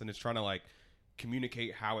find this? And it's trying to like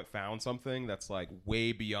communicate how it found something that's like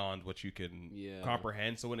way beyond what you can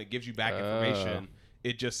comprehend. So when it gives you back information,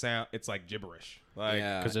 it just it's like gibberish. Like,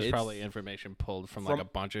 because there's probably information pulled from like a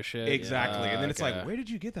bunch of shit. Exactly. And then it's like, where did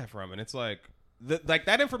you get that from? And it's like, like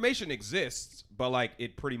that information exists, but like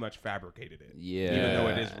it pretty much fabricated it. Yeah. Even though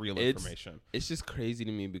it is real information. It's just crazy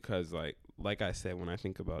to me because like I said, when I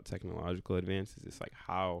think about technological advances, it's like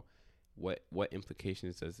what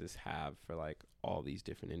implications does this have for like all these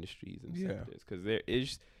different industries and sectors? Because there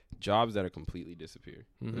is jobs that are completely disappear.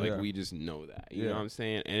 Like we just know that. You know what I'm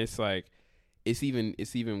saying? And it's like it's even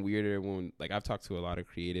weirder when like I've talked to a lot of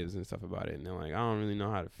creatives and stuff about it, and they're like, I don't really know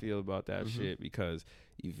how to feel about that shit because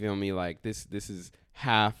you feel me, like this is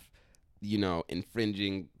half, you know,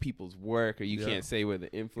 infringing people's work, or you can't say where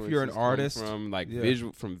the influence if you're an artist from, like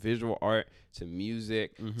visual art to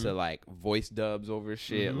music to like voice dubs over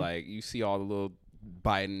shit. Like you see all the little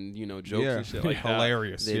Biden, you know, jokes and shit like that.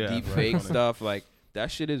 Hilarious. The deep fake stuff, like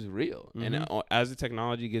that shit is real. And as the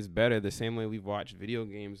technology gets better, the same way we've watched video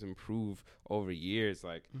games improve over years,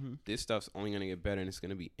 like this stuff's only gonna get better, and it's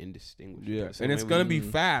gonna be indistinguishable. Yeah, and it's gonna be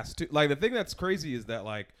fast too. Like the thing that's crazy is that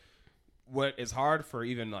like what is hard for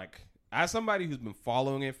even like as somebody who's been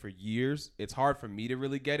following it for years, it's hard for me to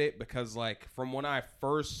really get it because like from when I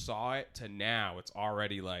first saw it to now, it's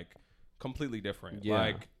already like completely different. Yeah.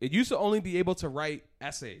 Like it used to only be able to write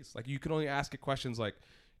essays. Like you could only ask it questions like,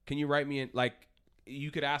 can you write me in like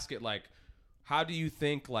you could ask it like, how do you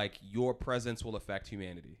think like your presence will affect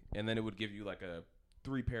humanity? And then it would give you like a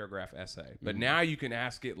 3-paragraph essay. But now you can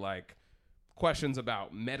ask it like questions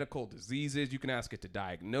about medical diseases. You can ask it to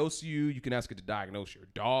diagnose you. You can ask it to diagnose your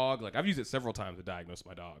dog. Like I've used it several times to diagnose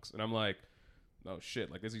my dogs. And I'm like, oh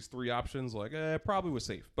shit, like there's these 3 options. Like, probably was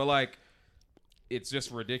safe. But like, it's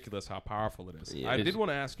just ridiculous how powerful it is. Yeah, I did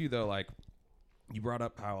want to ask you though, like you brought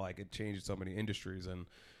up how like it changed so many industries, and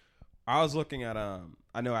I was looking at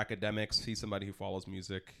I know Academics. He's somebody who follows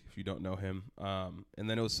music. If you don't know him, and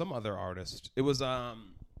then it was some other artist. It was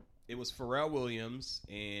Pharrell Williams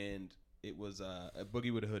and it was a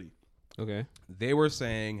Boogie with a Hoodie. Okay. They were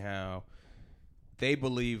saying how they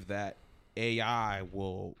believe that AI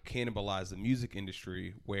will cannibalize the music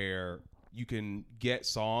industry, where you can get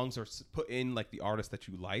songs or put in like the artist that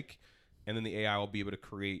you like, and then the AI will be able to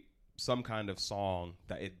create some kind of song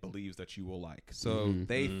that it believes that you will like. So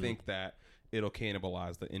they think that it'll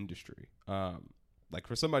cannibalize the industry. Like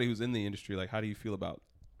for somebody who's in the industry, like how do you feel about,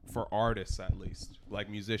 for artists at least, like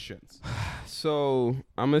musicians? So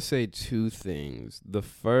I'm gonna say 2 things. The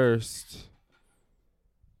first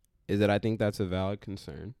is that I think that's a valid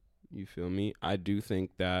concern. You feel me? I do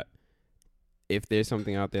think that if there's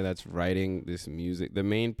something out there that's writing this music, the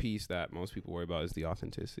main piece that most people worry about is the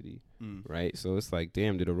authenticity, right? So it's like,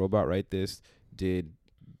 damn, did a robot write this? Did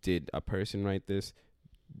a person write this?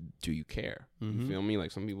 Do you care? You feel me?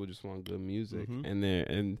 Like some people just want good music,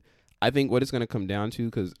 and I think what it's gonna come down to,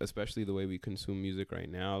 because especially the way we consume music right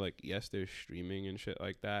now, like yes, there's streaming and shit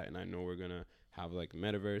like that, and I know we're gonna have like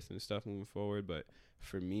metaverse and stuff moving forward, but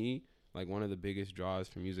for me, like one of the biggest draws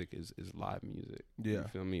for music is live music. Yeah. You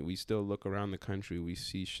feel me? We still look around the country, we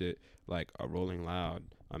see shit like a Rolling Loud,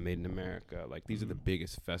 a Made in America. Like these are the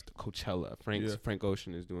biggest Coachella. Frank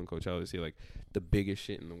Ocean is doing Coachella this year, like the biggest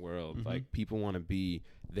shit in the world. Like people want to be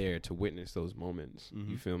there to witness those moments.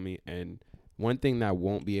 You feel me? And one thing that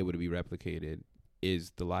won't be able to be replicated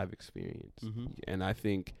is the live experience. And I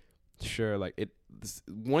think sure, like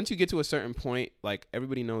once you get to a certain point, like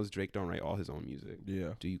everybody knows Drake don't write all his own music. Yeah.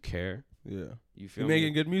 Do you care? Yeah. You feel You're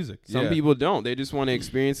making good music. Some people don't. They just want to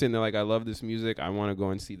experience it, and they're like, I love this music. I want to go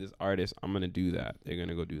and see this artist. I'm going to do that. They're going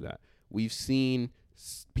to go do that. We've seen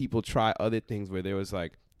people try other things where there was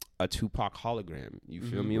like a Tupac hologram. You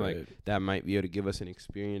feel me? Right. Like that might be able to give us an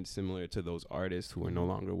experience similar to those artists who are no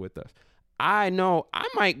longer with us. I know I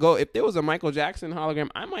might go, if there was a Michael Jackson hologram,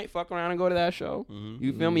 I might fuck around and go to that show.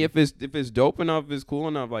 You feel me? If it's dope enough, if it's cool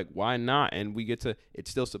enough, like why not? And we get to, it's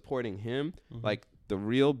still supporting him. Like the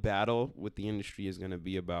real battle with the industry is going to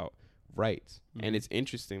be about rights. And it's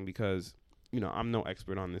interesting because, you know, I'm no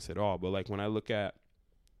expert on this at all, but like when I look at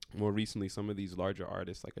more recently some of these larger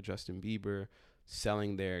artists like a Justin Bieber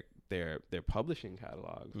selling their publishing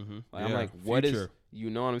catalog, like I'm like, what is, you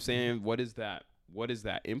know what I'm saying? What is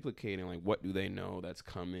that implicating? Like what do they know that's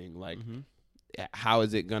coming? Like how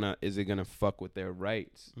is it gonna fuck with their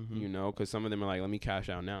rights? You know, because some of them are like, let me cash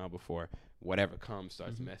out now before whatever comes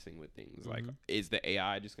starts messing with things. Like is the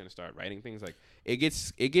AI just gonna start writing things? Like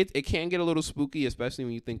it can get a little spooky, especially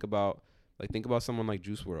when you think about someone like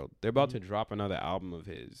Juice WRLD. They're about to drop another album of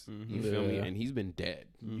his. You feel me? And he's been dead.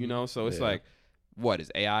 You know, so it's like, what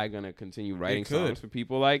is AI gonna continue writing songs for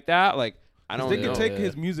people like that? Like I don't know. They could take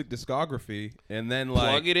his music discography and then like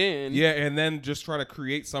plug it in. Yeah, and then just try to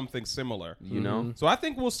create something similar. You know? So I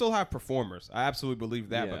think we'll still have performers. I absolutely believe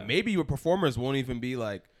that. Yeah. But maybe your performers won't even be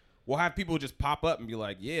like, we'll have people just pop up and be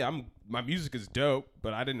like, yeah, my music is dope,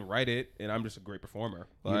 but I didn't write it and I'm just a great performer.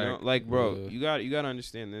 Like, you know, like bro, you got to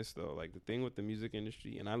understand this though. Like the thing with the music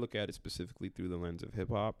industry, and I look at it specifically through the lens of hip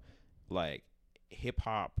hop, like hip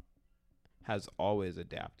hop has always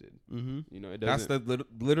adapted. You know, it doesn't. That's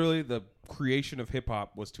literally the creation of hip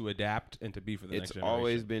hop was to adapt and to be for the next generation. It's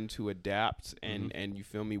always been to adapt, and you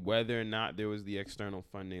feel me. Whether or not there was the external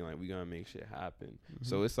funding, like we gonna make shit happen.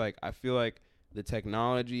 So it's like I feel like the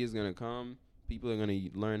technology is gonna come. People are gonna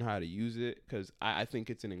learn how to use it because I think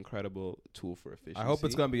it's an incredible tool for efficiency. I hope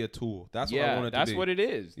it's gonna be a tool. That's what I want it to be. That's what it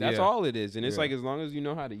is. That's all it is. And it's like as long as you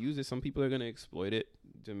know how to use it, some people are gonna exploit it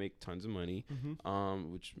to make tons of money,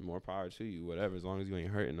 which more power to you, whatever, as long as you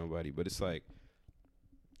ain't hurting nobody. But it's like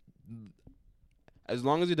as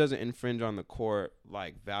long as it doesn't infringe on the core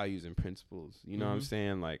like values and principles. You know what I'm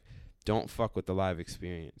saying? Like, don't fuck with the live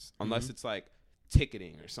experience unless it's like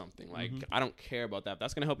ticketing or something. Like, I don't care about that. If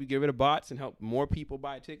that's gonna help you get rid of bots and help more people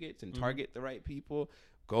buy tickets and target the right people,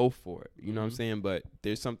 go for it. You know what I'm saying? But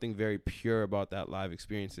there's something very pure about that live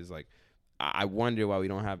experience. Is like, I wonder why we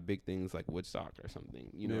don't have big things like Woodstock or something,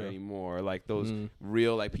 you know, anymore. Or like those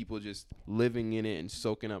real, like, people just living in it and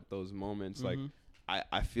soaking up those moments. Like,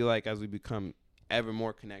 I feel like as we become ever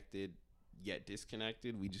more connected yet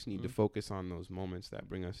disconnected, we just need to focus on those moments that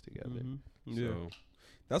bring us together. So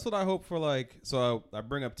that's what I hope for. Like, so I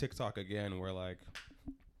bring up TikTok again, where like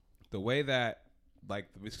the way that, like,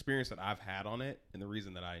 the experience that I've had on it and the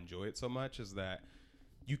reason that I enjoy it so much is that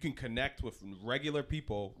you can connect with regular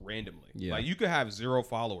people randomly. Like, you could have 0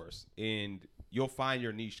 followers and you'll find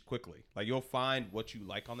your niche quickly. Like, you'll find what you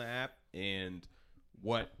like on the app and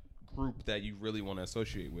what group that you really want to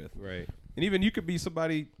associate with. Right. And even you could be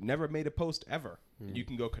somebody never made a post ever. And you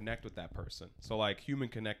can go connect with that person. So like, human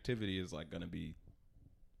connectivity is like going to be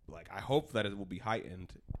like, I hope that it will be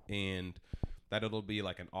heightened and that it'll be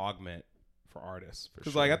like an augment for artists.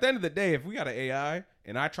 Because like, at the end of the day, if we got an AI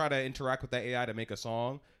and I try to interact with that AI to make a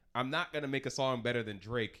song, I'm not going to make a song better than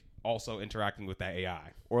Drake also interacting with that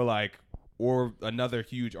AI, or like, or another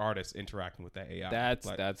huge artist interacting with that AI.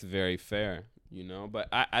 That's very fair, you know. But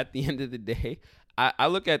at the end of the day, I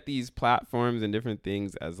look at these platforms and different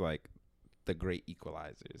things as like the great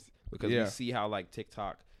equalizers, because we see how like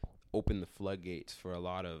TikTok opened the floodgates for a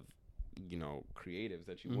lot of, you know, creatives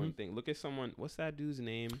that you wouldn't think. Look at someone, what's that dude's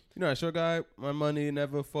name? You know, sure guy, my money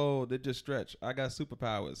never fold, it just stretch. I got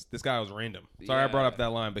superpowers. This guy was random. Sorry I brought up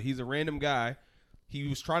that line, but he's a random guy. He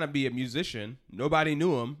was trying to be a musician. Nobody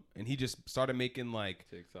knew him, and he just started making like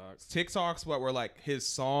TikToks what were like his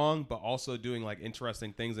song, but also doing like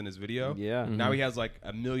interesting things in his video. Yeah. Now he has like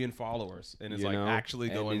 1 million followers, and is like actually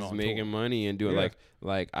going on. He's making money and doing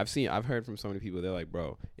like I've heard from so many people. They're like,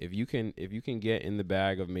 bro, if you can get in the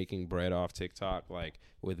bag of making bread off TikTok, like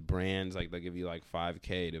with brands, like they'll give you like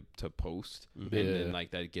 $5,000 to post, and then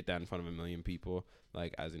like that, get that in front of 1 million people.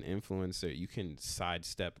 Like, as an influencer, you can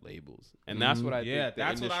sidestep labels, and that's what I think.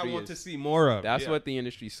 That's what I want to see more of. That's what the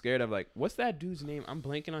industry's scared of. Like, what's that dude's name? I'm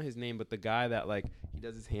blanking on his name, but the guy that like he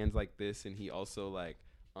does his hands like this, and he also like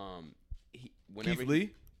Keith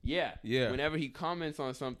Lee. Yeah. Whenever he comments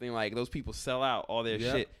on something, like, those people sell out all their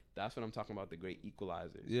shit. That's what I'm talking about. The great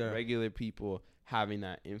equalizers. Yeah. Regular people having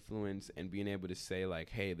that influence and being able to say like,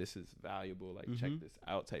 hey, this is valuable. Like, check this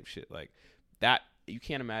out, type shit. Like that. You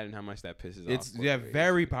can't imagine how much that pisses off. It's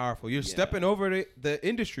very powerful. You're stepping over the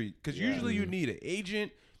industry, because usually you need an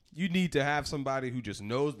agent. You need to have somebody who just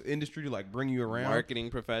knows the industry to like bring you around.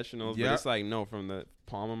 Marketing professionals. But it's like, no, from the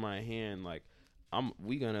palm of my hand, like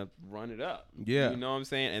we gonna run it up. Yeah. You know what I'm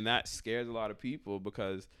saying? And that scares a lot of people,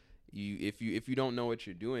 because if you don't know what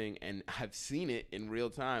you're doing, and I've seen it in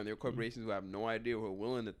real time, there are corporations who have no idea, who are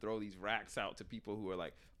willing to throw these racks out to people who are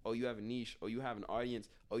like, oh, you have a niche. Oh, you have an audience.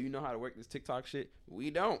 Oh, you know how to work this TikTok shit. We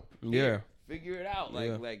don't. Here, figure it out.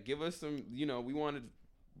 Like give us some, you know, we want to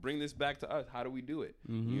bring this back to us. How do we do it?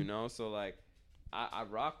 You know? So like, I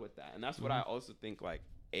rock with that. And that's what I also think like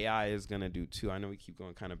AI is going to do too. I know we keep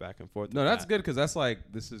going kind of back and forth. No, that's good, because that's like,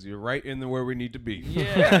 you're right in where we need to be.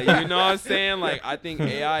 Yeah. You know what I'm saying? Like, I think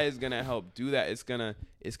AI is going to help do that. It's going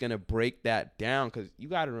to break that down, because you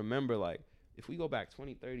got to remember, like, if we go back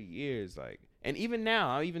 20, 30 years, like, and even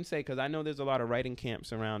now, I'll even say, because I know there's a lot of writing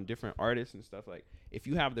camps around different artists and stuff, like, if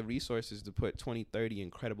you have the resources to put 20, 30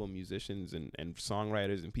 incredible musicians and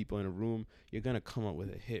songwriters and people in a room, you're going to come up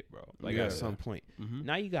with a hit, bro. Like, at some point.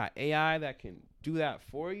 Now you got AI that can do that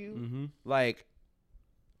for you. Like,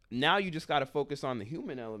 now you just got to focus on the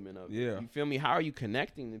human element of it. You feel me? How are you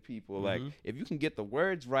connecting to people? Like, if you can get the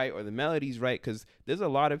words right or the melodies right, because there's a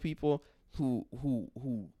lot of people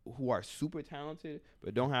who are super talented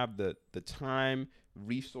but don't have the time,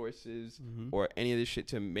 resources, or any of this shit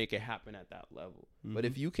to make it happen at that level. But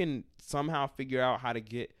if you can somehow figure out how to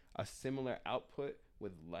get a similar output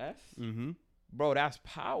with less, bro, that's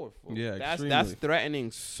powerful. Yeah, that's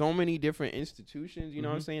threatening so many different institutions. You know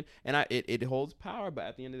what I'm saying? And it holds power, but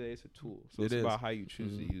at the end of the day, it's a tool. So it's about how you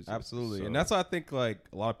choose to use it. Absolutely. So. And that's why I think like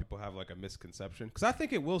a lot of people have like a misconception, because I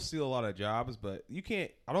think it will steal a lot of jobs, but you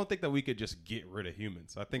can't. I don't think that we could just get rid of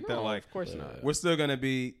humans. I think that like, of course not. We're still gonna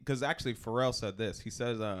be, because actually Pharrell said this. He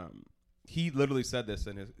says he literally said this,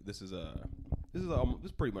 and this is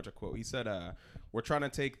pretty much a quote. He said we're trying to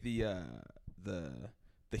take the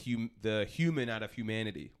human out of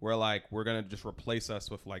humanity. We're gonna just replace us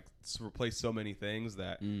with replace so many things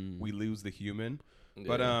that we lose the human.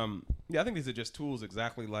 But I think these are just tools,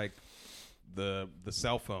 exactly like the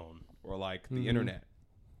cell phone or like the internet.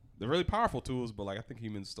 They're really powerful tools, but like I think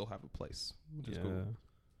humans still have a place, which is cool.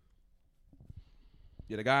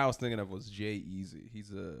 Yeah, the guy I was thinking of was Jay-Eazy.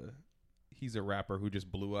 He's a rapper who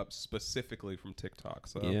just blew up specifically from TikTok.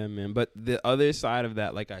 So yeah, man. But the other side of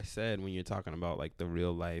that, like I said, when you're talking about like the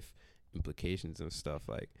real life implications and stuff,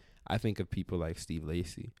 like I think of people like Steve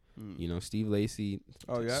Lacy. You know, Steve Lacy,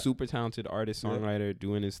 super talented artist, songwriter,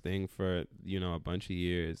 doing his thing for, you know, a bunch of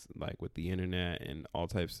years, like with the internet and all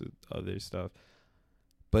types of other stuff.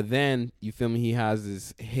 But then, you feel me, he has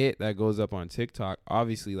this hit that goes up on TikTok.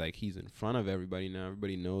 Obviously, like, he's in front of everybody now.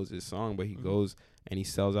 Everybody knows his song, but he goes and he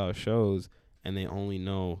sells out shows, and they only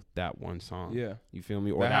know that one song. Yeah. You feel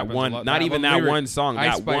me? Or that one, not even that one song,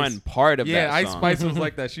 that one part of that song. Yeah, Ice Spice was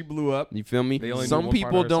like that. She blew up. You feel me? Some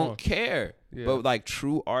people don't care. Yeah. But, like,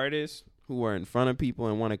 true artists who are in front of people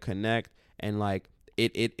and want to connect, and, like,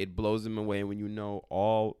 it blows them away when you know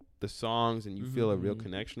all the songs and you feel a real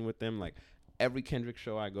connection with them. Like, every Kendrick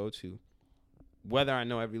show I go to, whether I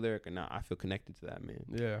know every lyric or not, I feel connected to that man.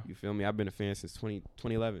 Yeah. You feel me? I've been a fan since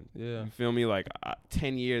 2011. Yeah. You feel me? Like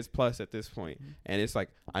 10 years plus at this point. And it's like,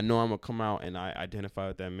 I know I'm going to come out and I identify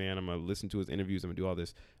with that man. I'm going to listen to his interviews. I'm going to do all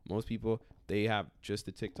this. Most people, they have just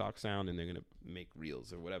the TikTok sound and they're going to make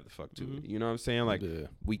reels or whatever the fuck to it. You know what I'm saying? Like,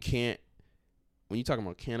 we can't, when you're talking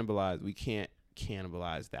about cannibalize, we can't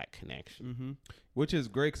cannibalize that connection. Which is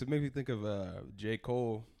great because it makes me think of J.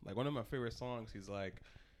 Cole. Like, one of my favorite songs, he's like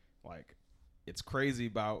it's crazy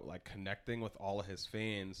about like connecting with all of his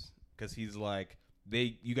fans because he's like,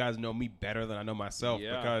 you guys know me better than I know myself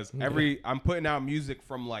because I'm putting out music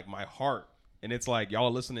from like my heart, and it's like y'all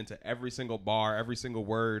are listening to every single bar, every single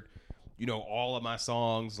word, you know, all of my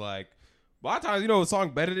songs. Like, a lot of times, you know, a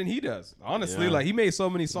song better than he does. Honestly, like, he made so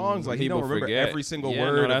many songs, like, he don't remember every single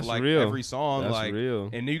word of, like, every song. That's like, real.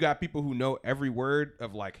 And you got people who know every word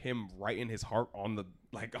of, like, him writing his heart on the,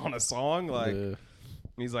 like, on a song. Like,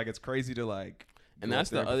 he's like, it's crazy to, like. And that's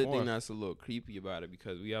the other thing that's a little creepy about it,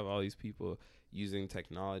 because we have all these people using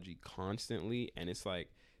technology constantly, and it's like,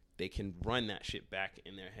 they can run that shit back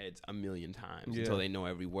in their heads a million times until they know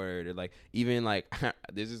every word. Or like, even like,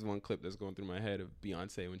 there's this one clip that's going through my head of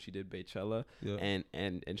Beyonce when she did Beychella,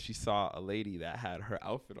 and she saw a lady that had her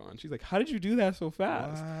outfit on. She's like, how did you do that so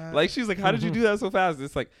fast? What? Like, she's like, how did you do that so fast?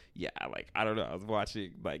 It's like, like, I don't know. I was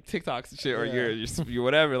watching like TikToks and shit, or you're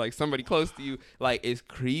whatever, like somebody close to you. Like, it's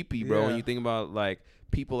creepy, bro. When you think about like,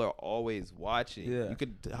 people are always watching. You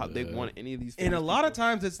could they want any of these things. And a lot of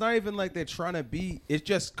times it's not even like they're trying to be. It's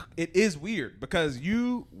just, it is weird because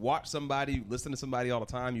you watch somebody, listen to somebody all the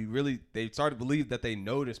time. They start to believe that they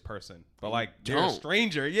know this person, but like they're a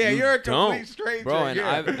stranger. Yeah, you're a complete stranger, bro.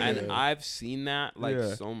 And I've seen that like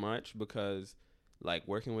so much because like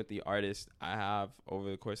working with the artist I have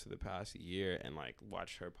over the course of the past year and like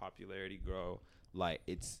watched her popularity grow. Like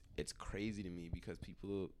it's crazy to me because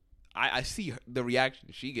people. I see the reaction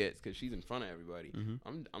she gets because she's in front of everybody.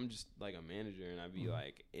 I'm just like a manager, and I'd be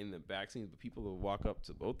like in the back scenes, but people will walk up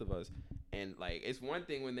to both of us, and like it's one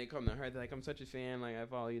thing when they come to her, they're like, I'm such a fan, like I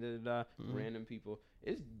follow you, random people.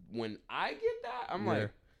 It's when I get that, I'm like,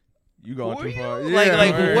 you going too far?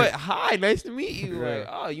 Like what? Hi, nice to meet you. Like,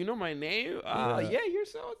 oh, you know my name? You're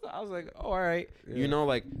so. I was like, oh, all right. You know,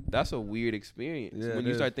 like that's a weird experience when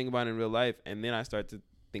you start thinking about it in real life, and then I start to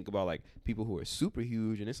think about like people who are super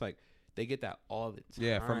huge, and it's like they get that all the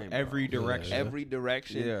time. From every direction. Every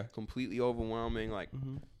direction. Completely overwhelming. Like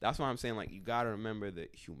that's why I'm saying like you gotta remember the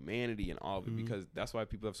humanity and all of it, because that's why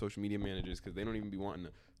people have social media managers, because they don't even be wanting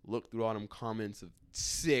to look through all them comments of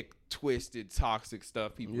sick, twisted, toxic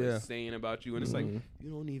stuff people are saying about you, and it's like, you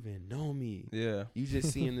don't even know me. You just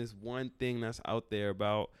seeing this one thing that's out there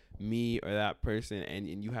about me or that person,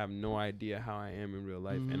 and you have no idea how I am in real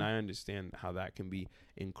life. And I understand how that can be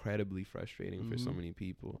incredibly frustrating for so many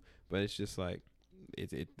people, but it's just like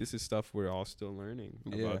this is stuff we're all still learning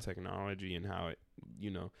about technology and how it, you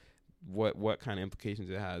know, what kind of implications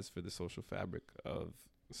it has for the social fabric of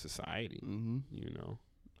society. You know,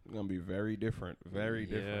 it's gonna be very different.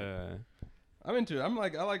 I'm into it.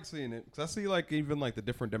 I like seeing it because I see like even like the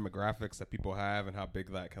different demographics that people have and how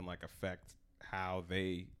big that can like affect how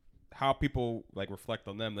people like reflect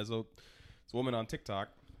on them. There's a woman on TikTok.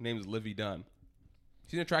 Her name is Livy Dunn.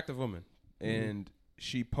 She's an attractive woman, and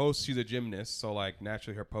she posts. She's a gymnast, so like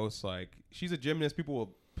naturally her posts, like she's a gymnast, people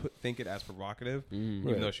will think it as provocative,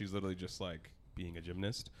 even though she's literally just like being a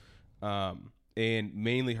gymnast. And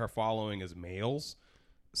mainly her following is males.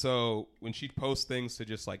 So when she posts things to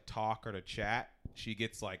just like talk or to chat, she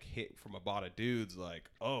gets like hit from a lot of dudes like,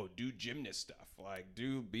 oh, do gymnast stuff, like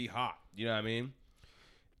be hot, you know what I mean?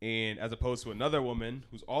 And as opposed to another woman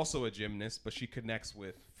who's also a gymnast, but she connects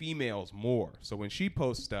with females more. So when she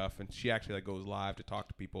posts stuff and she actually like goes live to talk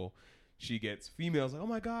to people, she gets females like, oh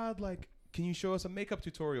my God, like, can you show us a makeup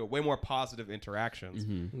tutorial? Way more positive interactions.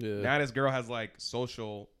 Yeah. Now this girl has like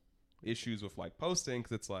social issues with like posting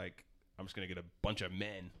because it's like, I'm just going to get a bunch of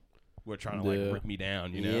men who are trying to like rip me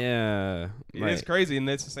down, you know? Yeah. It's crazy. And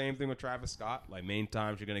it's the same thing with Travis Scott. Like main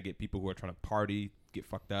times you're going to get people who are trying to party, get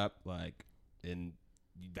fucked up, like, and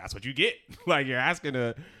that's what you get. Like you're asking you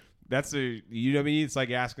know what I mean? It's like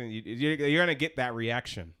you're asking, you're going to get that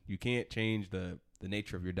reaction. You can't change the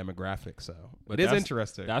nature of your demographic. So, but it is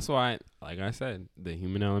interesting. That's why, like I said, the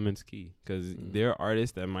human element's key. Because there are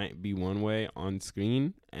artists that might be one way on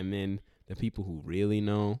screen, and then the people who really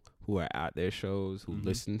know, who are at their shows, who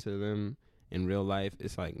listen to them in real life,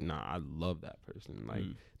 it's like, nah, I love that person. Like,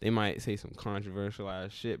 they might say some controversial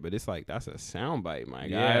ass shit, but it's like, that's a soundbite, my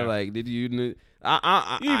guy. Like, did you... you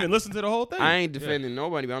even listen to the whole thing. I ain't defending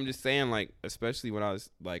nobody, but I'm just saying, like, especially when I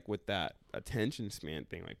was, like, with that attention span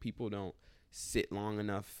thing, like, people don't sit long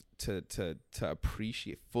enough to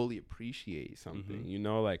fully appreciate something. You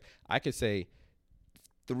know, like, I could say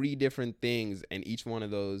 3 different things, and each one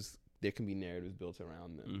of those, there can be narratives built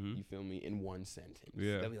around them. You feel me? In one sentence.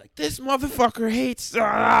 They'll be like, this motherfucker hates,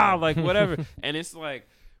 like whatever. And it's like,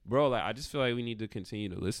 bro, like I just feel like we need to continue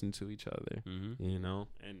to listen to each other, you know,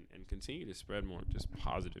 and continue to spread more just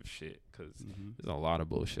positive shit because there's a lot of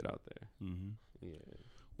bullshit out there. Yeah.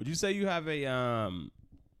 Would you say you have a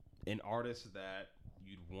an artist that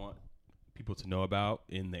you'd want people to know about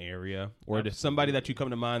in the area, or there's somebody that you come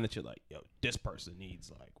to mind that you're like, yo, this person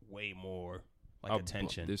needs like way more like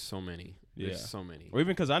attention? There's so many. There's so many. Or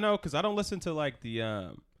even because I don't listen to like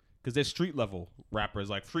the because there's street level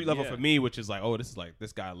rappers, like street level for me, which is like, oh,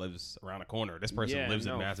 this guy lives around the corner. This person lives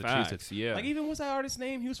in Massachusetts. Facts, like even what's that artist's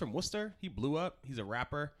name? He was from Worcester. He blew up. He's a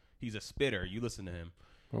rapper. He's a spitter. You listen to him.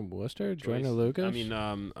 From Worcester, Joyner Lucas. I mean,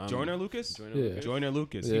 Joyner Lucas. Joyner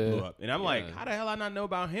Lucas. He blew up, and I'm like, how the hell I not know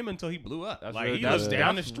about him until he blew up? That's like real, he was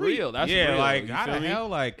down the street. Real. That's real. Like you how the hell?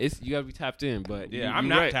 Like you gotta be tapped in, but I'm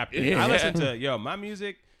not tapped in. I listen to my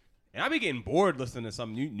music, and I be getting bored listening to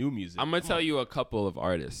some new music. I'm gonna tell you a couple of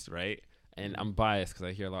artists, right? And I'm biased because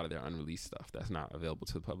I hear a lot of their unreleased stuff that's not available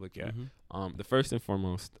to the public yet. The first and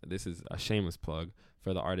foremost, this is a shameless plug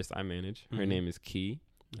for the artist I manage. Her name is Key.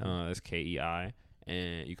 That's Kei.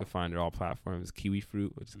 And you can find it all platforms. Kiwi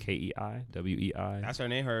Fruit, which is Keiwei. That's her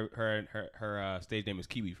name. Her stage name is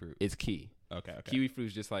Kiwi Fruit. It's Key. Okay. Kiwi Fruit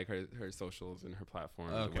is just like her socials and her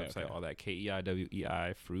platforms, and website, all that.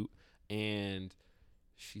 Keiwei Fruit, and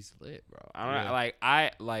she's lit, bro.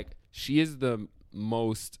 I she is the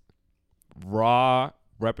most raw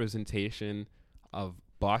representation of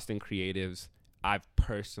Boston creatives I've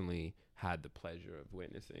personally had the pleasure of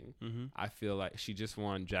witnessing. I feel like she just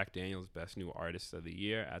won Jack Daniel's Best New Artist of the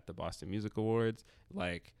Year at the Boston Music Awards.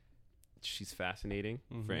 Like, she's fascinating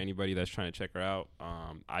for anybody that's trying to check her out.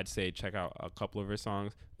 I'd say check out a couple of her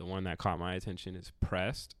songs. The one that caught my attention is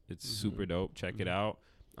Pressed. It's super dope. Check it out.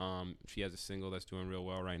 She has a single that's doing real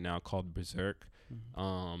well right now called Berserk.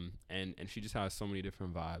 And she just has so many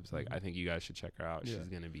different vibes. Like, I think you guys should check her out. She's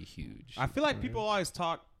gonna be huge. I feel like people always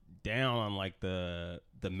talk down on like the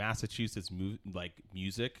Massachusetts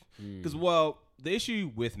music because the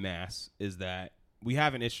issue with Mass is that we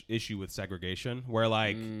have an issue with segregation where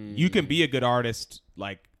like you can be a good artist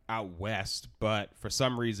like out west, but for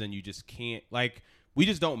some reason you just can't, like, we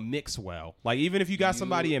just don't mix well. Like, even if you got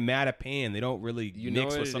somebody in Mattapan, they don't really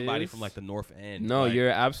mix with somebody from like the North End. No, you're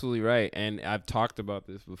absolutely right. And I've talked about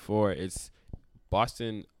this before. It's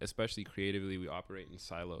Boston, especially creatively, we operate in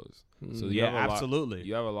silos. So you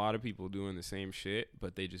have a lot of people doing the same shit,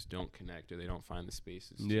 but they just don't connect or they don't find the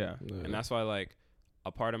spaces. And that's why, like,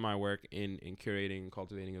 a part of my work in curating and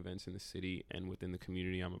cultivating events in the city and within the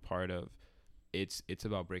community I'm a part of, it's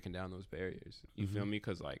about breaking down those barriers. You feel me?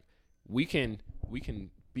 Because like we can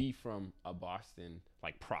be from a Boston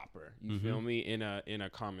like proper. You feel me? In a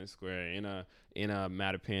Common Square, in a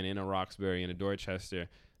Mattapan, in a Roxbury, in a Dorchester.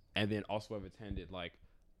 And then also have attended like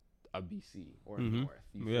a BC or North.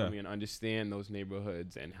 You feel me? And understand those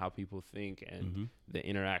neighborhoods and how people think and the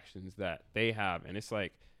interactions that they have. And it's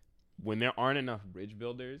like, when there aren't enough bridge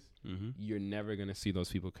builders, you're never going to see those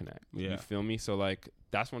people connect. You feel me? So like,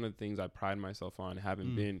 that's one of the things I pride myself on,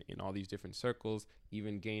 having been in all these different circles,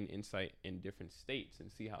 even gain insight in different states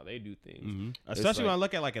and see how they do things. Especially when I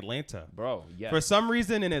look at like Atlanta. Bro, For some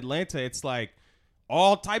reason in Atlanta, it's like,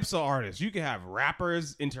 all types of artists. You can have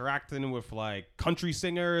rappers interacting with like country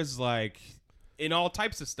singers, like in all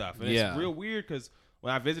types of stuff. And it's real weird because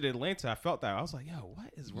when I visited Atlanta, I felt that. I was like, yo,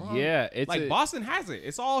 what is wrong? Yeah, it's like Boston has it.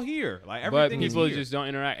 It's all here. Like everything is here. But people just don't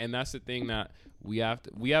interact, and that's the thing that we have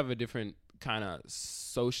a different kind of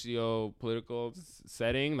socio-political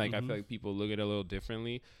setting. Like I feel like people look at it a little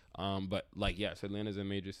differently. But like yes, Atlanta's a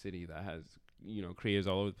major city that has creators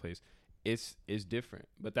all over the place. It's different,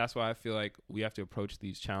 but that's why I feel like we have to approach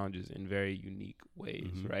these challenges in very unique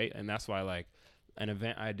ways, right? And that's why like an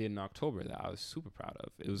event I did in October that I was super proud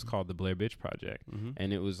of. It was called the Blair Bitch Project,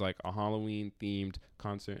 and it was like a Halloween themed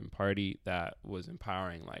concert and party that was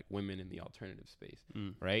empowering like women in the alternative space,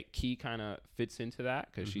 right? Key kind of fits into that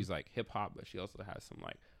because she's like hip hop, but she also has some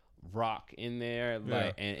like rock in there,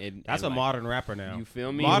 like and that's and a modern rapper now. You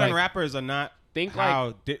feel me? Modern like, rappers are not think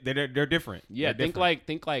how they're different. Yeah, they're different.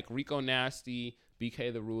 think like Rico Nasty,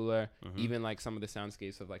 BK the Ruler, even like some of the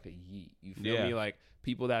soundscapes of like a Yeet. You feel me? Like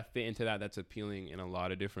people that fit into that's appealing in a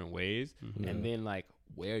lot of different ways, and then like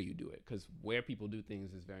where you do it, because where people do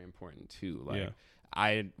things is very important too. Like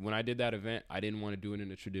when I did that event, I didn't want to do it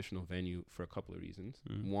in a traditional venue for a couple of reasons.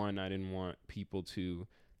 One, I didn't want people to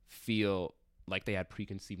feel like they had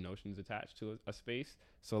preconceived notions attached to a space.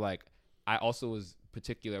 So like I also was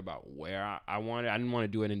particular about where I wanted. I didn't want to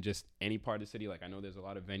do it in just any part of the city. Like I know there's a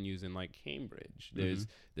lot of venues in like Cambridge. There's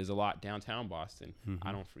a lot downtown Boston.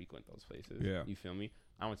 I don't frequent those places. Yeah. You feel me?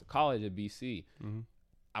 I went to college at BC.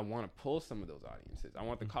 I want to pull some of those audiences. I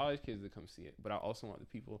want the college kids to come see it, but I also want the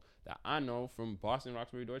people that I know from Boston,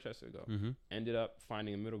 Roxbury, Dorchester to go. Ended up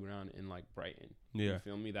finding a middle ground in like Brighton. You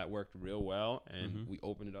feel me? That worked real well, and we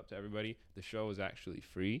opened it up to everybody. The show is actually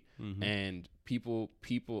free, and people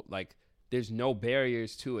like there's no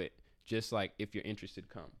barriers to it. Just like if you're interested,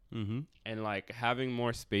 come. And like having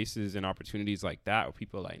more spaces and opportunities like that where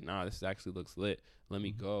people are like, nah, this actually looks lit. Let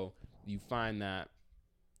me go. You find that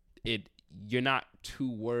you're not too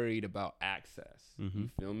worried about access. You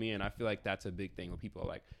feel me? And I feel like that's a big thing when people are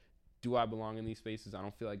like, do I belong in these spaces? I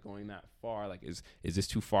don't feel like going that far. Like, is this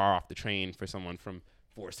too far off the train for someone from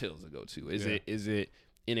Forest Hills to go to? Is it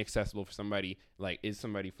inaccessible for somebody? Like, is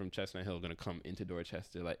somebody from Chestnut Hill going to come into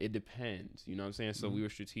Dorchester? Like, it depends. You know what I'm saying? So we were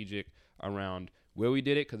strategic around where we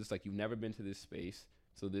did it, because it's like you've never been to this space.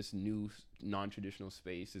 So this new non-traditional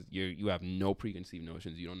space is you have no preconceived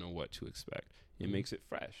notions. You don't know what to expect. It makes it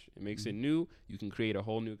fresh. It makes it new. You can create a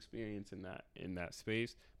whole new experience in that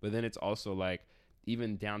space. But then it's also like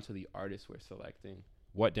even down to the artists we're selecting.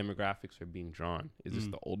 What demographics are being drawn? Is this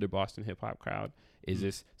the older Boston hip hop crowd? Is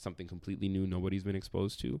this something completely new nobody's been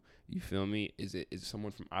exposed to? You feel me? Is it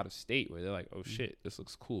someone from out of state where they're like, oh shit, this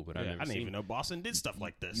looks cool, but I didn't even know Boston did stuff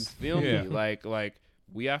like this. You feel me? Like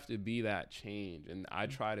we have to be that change, and I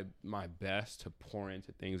try my best to pour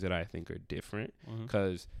into things that I think are different,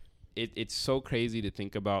 because it's so crazy to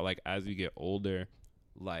think about, like, as we get older,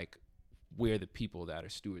 like, we're the people that are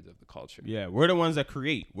stewards of the culture. Yeah, we're the ones that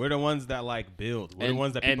create. We're the ones that, like, build. We're the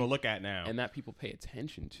ones that people look at now. And that people pay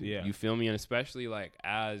attention to. Yeah. You feel me? And especially, like,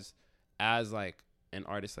 as like, an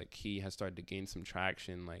artist like Key has started to gain some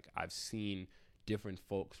traction, like, I've seen different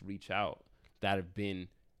folks reach out that have been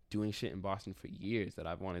doing shit in Boston for years that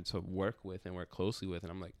I've wanted to work with and work closely with.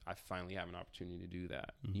 And I'm like, I finally have an opportunity to do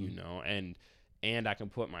that, you know? And I can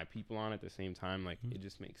put my people on at the same time. Like, it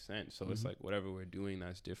just makes sense. So it's like, whatever we're doing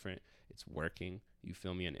that's different, it's working. You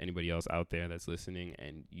feel me? And anybody else out there that's listening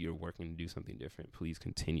and you're working to do something different, please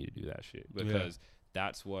continue to do that shit, because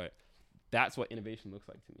that's what innovation looks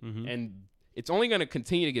like to me. And it's only going to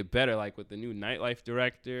continue to get better, like with the new nightlife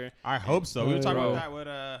director. I hope so. We were talking about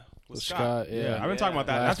that with Scott. Yeah, I've been talking about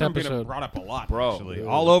that. That's been brought up a lot, bro. Actually,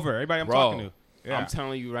 all over. Everybody I'm talking to. Yeah. I'm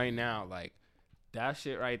telling you right now, like, that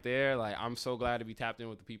shit right there, like, I'm so glad to be tapped in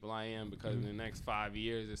with the people I am, because in the next 5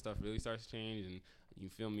 years, this stuff really starts to change. And you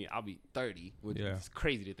feel me? I'll be 30, which is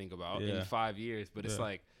crazy to think about in 5 years. But it's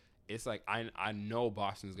like I know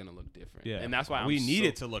Boston's gonna look different. Yeah, and that's why we need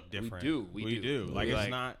it to look different. We do. Like,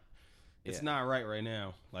 it's not right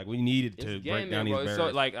now. Like, we needed to break down these barriers. So,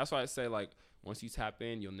 like, that's why I say, like, once you tap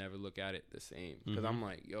in, you'll never look at it the same. Because I'm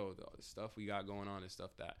like, yo, the stuff we got going on is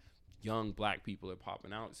stuff that young black people are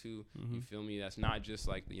popping out to. You feel me? That's not just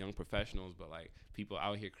like the young professionals, but like people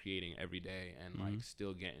out here creating every day and like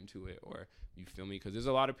still getting to it. Or you feel me? Because there's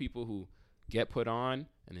a lot of people who get put on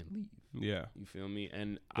and then leave. Yeah, you feel me?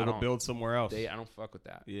 And I don't build somewhere else. I don't fuck with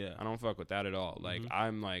that. Yeah, I don't fuck with that at all. Like,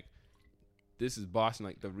 I'm like, this is Boston.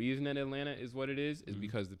 Like, the reason that Atlanta is what it is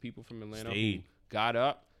because the people from Atlanta who got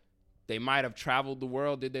up, they might have traveled the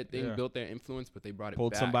world, did their thing, built their influence, but they brought it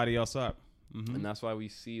pulled back. Somebody else up. And that's why we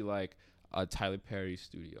see, like, a Tyler Perry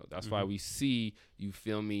studio. That's why we see, you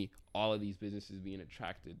feel me, all of these businesses being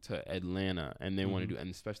attracted to Atlanta, and they want to do,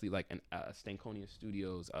 and especially like Stankonia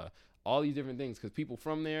Studios, all these different things, because people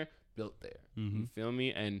from there built there. You feel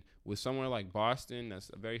me? And with somewhere like Boston, that's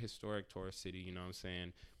a very historic tourist city, you know what I'm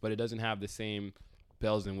saying? But it doesn't have the same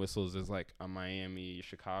bells and whistles as like a Miami,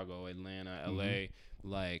 Chicago, Atlanta, LA.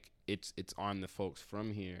 Like it's on the folks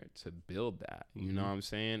from here to build that, you know what I'm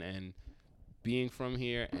saying? And being from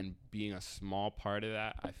here and being a small part of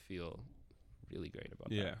that, I feel really great about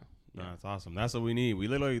that. No, that's awesome. That's what we need.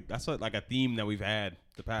 That's like a theme that we've had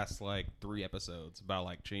the past like 3 episodes about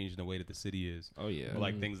like changing the way that the city is. Oh yeah. Or,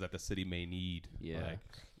 like things that the city may need. Yeah. Like,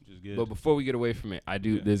 which is good. But before we get away from it,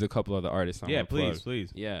 there's a couple other artists.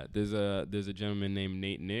 Please. Yeah. There's a gentleman named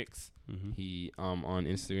Nate Nix. He on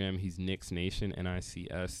Instagram, he's Nix Nation,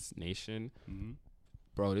 NICS Nation.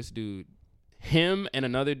 Bro, this dude, him and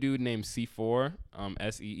another dude named C4,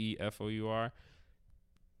 SEEFOUR.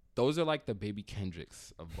 Those are like the baby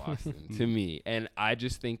Kendricks of Boston to me. And I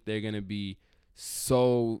just think they're going to be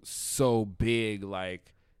so big.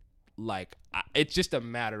 It's just a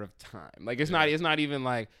matter of time. Like, it's not even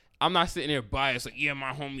like, I'm not sitting there biased, like, yeah,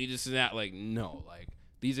 my homie, this and that. Like, no, like,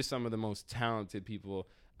 these are some of the most talented people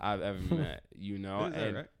I've ever met, you know? Is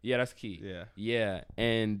that right? Yeah, that's key. Yeah.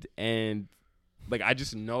 And like, I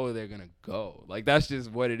just know they're going to go. Like, that's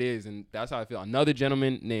just what it is. And that's how I feel. Another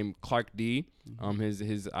gentleman named Clark D.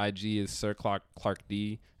 His IG is Sir Clark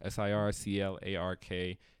D,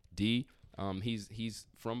 SIRCLARKD. He's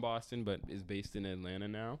from Boston, but is based in Atlanta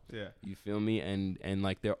now. Yeah. You feel me? And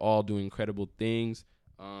like, they're all doing incredible things.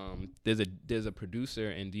 There's a producer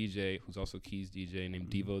and DJ who's also Keys DJ named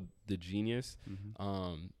Devo the Genius.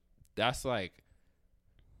 That's like,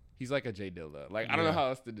 he's like a J Dilla. Like, I don't know how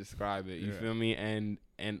else to describe it. You feel me? And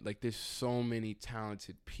like, there's so many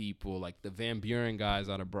talented people. Like the Van Buren guys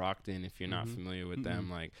out of Brockton, if you're not familiar with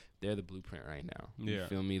them, like, they're the blueprint right now. You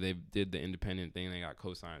feel me? They did the independent thing. They got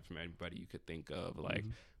cosigns from everybody you could think of. Like,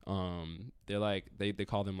 they're like, they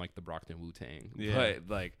call them like the Brockton Wu-Tang. But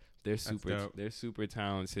like, they're super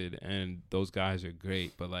talented, and those guys are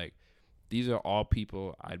great. But like, these are all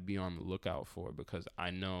people I'd be on the lookout for, because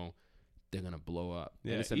I know they're gonna blow up.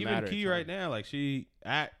 Yeah, and it's a even matter Key right now, like, she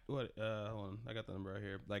at what? Hold on, I got the number right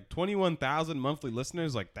here. Like 21,000 monthly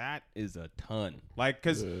listeners. Like, that is a ton. Like,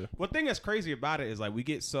 cause what thing that's crazy about it is like, we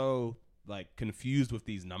get so like confused with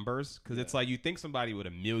these numbers, because it's like, you think somebody with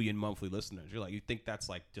 1 million monthly listeners, you're like, you think that's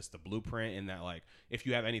like just the blueprint, and that like, if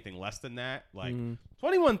you have anything less than that, like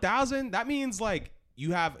 21,000, that means like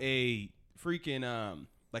you have a freaking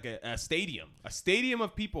like a stadium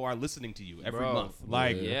of people are listening to you every month.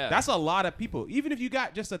 Like, that's a lot of people. Even if you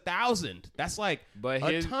got just 1,000, that's like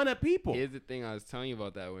a ton of people. Here's the thing I was telling you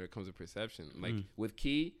about that when it comes to perception. Like, with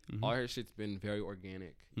Key, all her shit's been very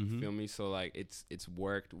organic. You feel me? So like, it's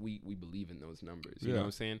worked. We believe in those numbers. You know what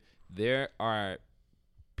I'm saying? There are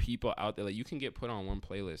people out there, like, you can get put on one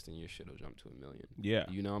playlist and your shit will jump to 1 million. Yeah.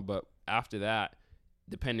 You know, but after that,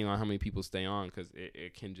 depending on how many people stay on, because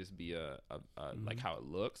it can just be like how it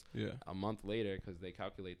looks. A month later, because they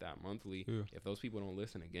calculate that monthly. If those people don't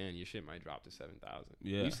listen again, your shit might drop to 7,000.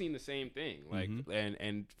 We've seen the same thing. Like,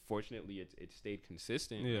 and fortunately, it stayed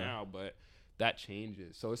consistent now, but that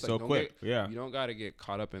changes. So it's like, so quick. You don't got to get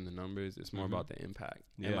caught up in the numbers. It's more about the impact.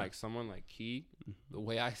 And like someone like Key, the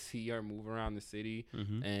way I see her move around the city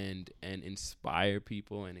and inspire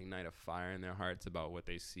people and ignite a fire in their hearts about what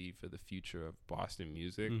they see for the future of Boston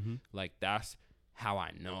music, like, that's how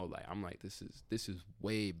I know. Like, I'm like, this is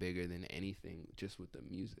way bigger than anything just with the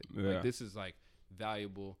music. Like, this is like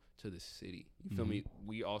valuable to the city. You feel me?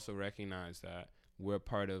 We also recognize that we're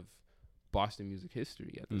part of Boston music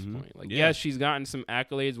history at this point. Like, yes, she's gotten some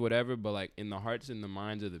accolades, whatever, but like, in the hearts and the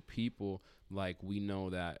minds of the people, like, we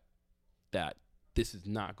know that this is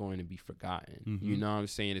not going to be forgotten. You know what I'm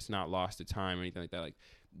saying? It's not lost to time or anything like that. Like,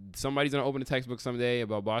 somebody's gonna open a textbook someday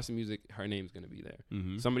about Boston music, her name's gonna be there.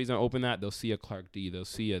 Somebody's gonna open that, they'll see a Clark D, they'll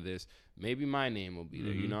see a this, maybe my name will be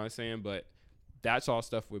there. You know what I'm saying? But that's all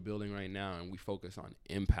stuff we're building right now, and we focus on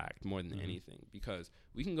impact more than anything, because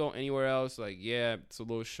we can go anywhere else. Like, yeah, it's a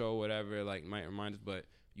little show, whatever, like, might remind us, but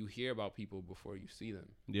you hear about people before you see them.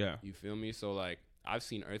 Yeah. You feel me? So like, I've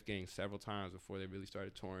seen Earth Gang several times before they really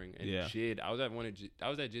started touring. And Jid, I was at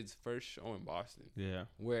Jid's first show in Boston. Yeah.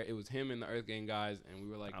 Where it was him and the Earth Gang guys, and we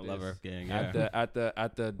were like, I love Earth Gang. Yeah. At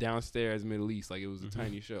the downstairs Middle East, like, it was a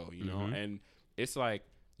tiny show, you know. And it's like,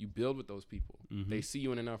 you build with those people. They see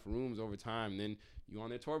you in enough rooms over time, then you on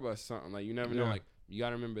their tour bus or something. Like, you never know. Like, you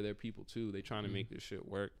gotta remember they're people too. They trying to make this shit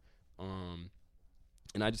work.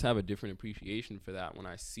 And I just have a different appreciation for that when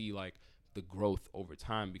I see like the growth over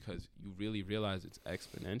time, because you really realize it's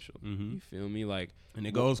exponential. You feel me? Like, and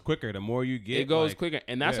it goes quicker the more you get. It goes quicker,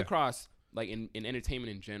 and that's across like in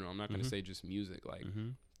entertainment in general. I'm not gonna say just music. Like,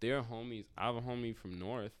 there are homies. I have a homie from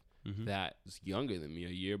North that's younger than me, a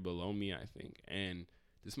year below me, I think. And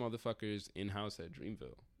this motherfucker's in-house at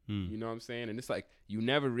Dreamville. You know what I'm saying? And it's like, you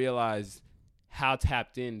never realize how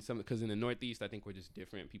tapped in because in the Northeast, I think we're just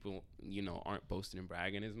different. People, you know, aren't boasting and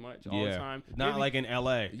bragging as much all the time. Not like in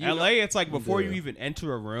LA. LA, it's like before you even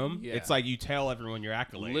enter a room, it's like you tell everyone your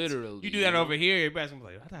accolades. Literally. You do that over here, everybody's gonna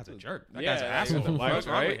be like, that guy's a jerk. That guy's an asshole. Like, what's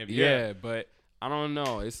wrong with him? Yeah, but I don't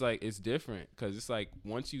know. It's like, it's different because it's like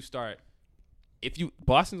once you start,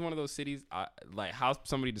 Boston's one of those cities, like how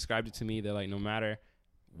somebody described it to me, they're like, no matter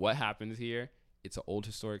what happens here, it's an old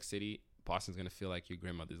historic city. Boston's going to feel like your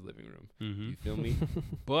grandmother's living room. You feel me?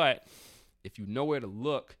 But if you know where to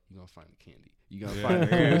look, you're going to find the candy. You're going to find the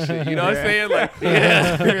cool shit. You know what I'm saying? Like, you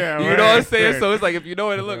know what I'm saying? So it's like, if you know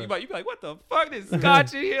where to look, you be like, what the fuck? There's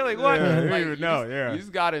scotch in here? Like, what? You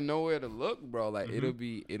just got to know where to look, bro. Like, it'll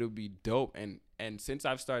be dope. And since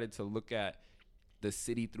I've started to look at the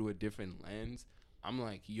city through a different lens, I'm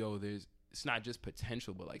like, yo, it's not just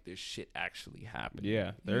potential, but like there's shit actually happening.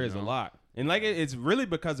 Yeah, there is a lot. And like it's really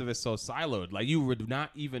because of it's so siloed. Like you would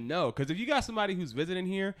not even know. Because if you got somebody who's visiting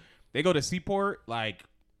here, they go to Seaport, like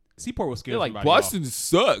Seaport will scare somebody like Boston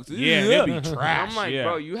sucks. Yeah, it'd be trash. I'm like,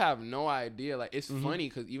 bro, you have no idea. Like it's funny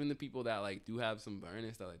because even the people that like do have some burn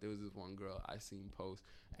and stuff, like there was this one girl I seen post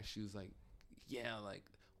and she was like, yeah, like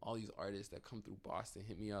all these artists that come through Boston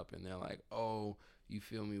hit me up and they're like, oh, you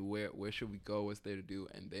feel me? Where should we go? What's there to do?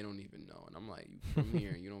 And they don't even know. And I'm like, you come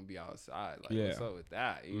here and you don't be outside. Like, what's up with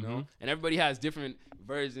that? You know? And everybody has different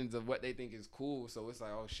versions of what they think is cool. So it's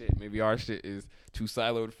like, oh shit, maybe our shit is too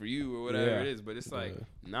siloed for you or whatever it is. But it's like,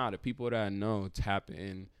 nah, the people that I know tap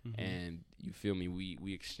in and you feel me?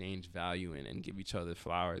 We exchange value and give each other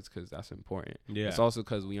flowers because that's important. Yeah. It's also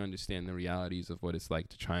because we understand the realities of what it's like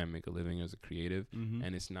to try and make a living as a creative.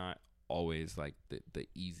 And it's not always like the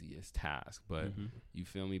easiest task, but you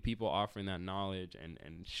feel me, people offering that knowledge and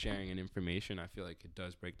sharing an information, I feel like it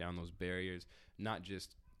does break down those barriers, not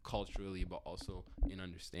just culturally but also in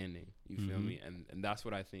understanding, you feel me, and that's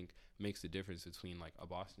what I think makes the difference between like a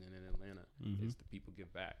Boston and an Atlanta is the people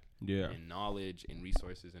give back in knowledge and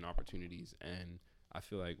resources and opportunities, and I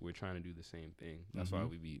feel like we're trying to do the same thing. That's why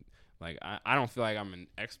we be like, I don't feel like I'm an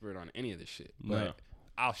expert on any of this shit, but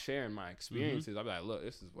I'll share in my experiences. I'll be like, look,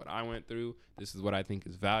 this is what I went through. This is what I think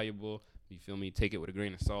is valuable. You feel me? Take it with a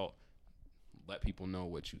grain of salt. Let people know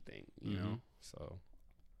what you think, you know? So.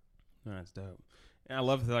 That's dope. And I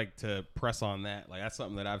love to press on that. Like, that's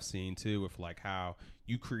something that I've seen too with like how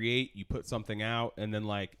you create, you put something out, and then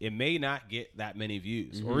like it may not get that many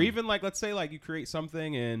views. Or even like, let's say like you create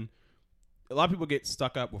something and a lot of people get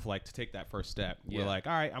stuck up with like to take that first step. We're like,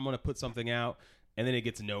 all right, I'm going to put something out. And then it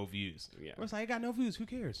gets no views. It's like, it got no views. Who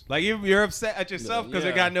cares? Like, you're upset at yourself because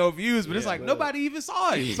it got no views, but it's like, nobody even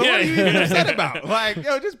saw it. So what are you even upset about? Like,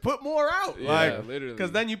 yo, just put more out. Like, literally.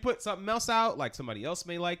 Because then you put something else out, like somebody else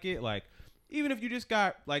may like it. Like, even if you just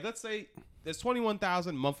got, like, let's say there's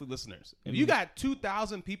 21,000 monthly listeners. If you got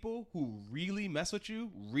 2,000 people who really mess with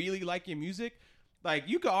you, really like your music, like,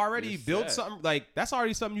 you could already build something. Like, that's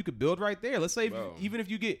already something you could build right there. Let's say even if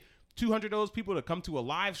you get 200 of those people to come to a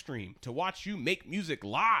live stream to watch you make music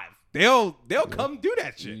live, they'll come do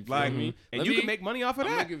that shit. Like, and you can make money off of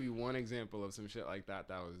that. I'm gonna give you one example of some shit like that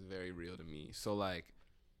was very real to me. So like,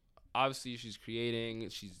 obviously she's creating,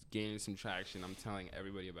 she's gaining some traction. I'm telling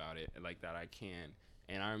everybody about it like that I can.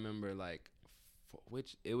 And I remember like,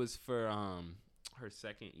 it was for her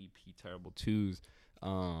second EP, Terrible Twos.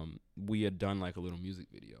 We had done like a little music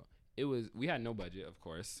video. We had no budget, of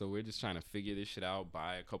course, so we're just trying to figure this shit out,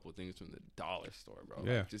 buy a couple of things from the dollar store, bro.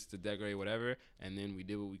 Like, just to decorate whatever, and then we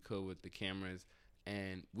did what we could with the cameras,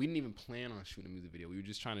 and we didn't even plan on shooting a music video. We were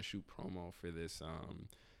just trying to shoot promo for this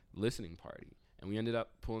listening party, and we ended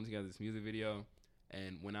up pulling together this music video,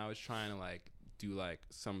 and when I was trying to like do like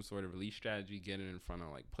some sort of release strategy, get it in front of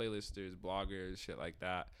like playlisters, bloggers, shit like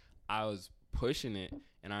that, I was pushing it,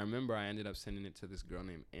 and I remember I ended up sending it to this girl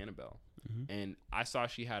named Annabelle. And I saw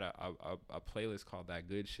she had a playlist called That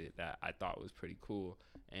Good Shit that I thought was pretty cool.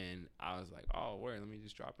 And I was like, oh, word, let me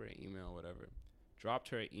just drop her an email or whatever. Dropped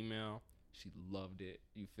her an email. She loved it.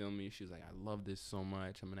 You feel me? She was like, I love this so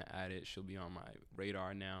much. I'm going to add it. She'll be on my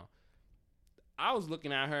radar now. I was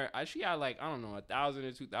looking at her. She had like, I don't know, 1,000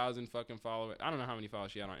 or 2,000 fucking followers. I don't know how many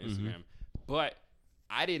followers she had on Instagram. But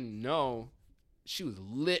I didn't know she was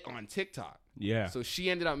lit on TikTok. Yeah. So she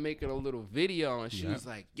ended up making a little video, and she was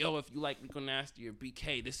like, yo, if you like Rico Nasty or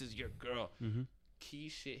BK, this is your girl. Key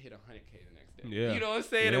shit hit 100K the next day. Yeah. You know what I'm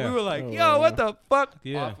saying? And we were like, yo, what the fuck?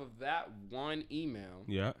 Off of that one email.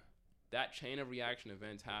 Yeah. that chain of reaction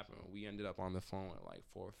events happened. We ended up on the phone with like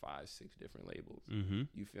 4, 5, 6 different labels.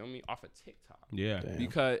 You feel me? Off of TikTok. Yeah. Damn.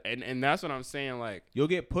 Because and that's what I'm saying. Like, you'll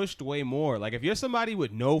get pushed way more. Like if you're somebody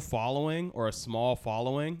with no following or a small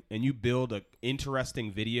following, and you build an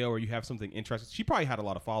interesting video or you have something interesting, she probably had a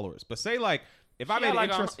lot of followers. But say like if I made an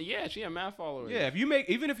interesting, she had mad followers. Yeah, if you make,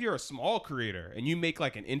 even if you're a small creator and you make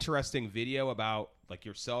like an interesting video about like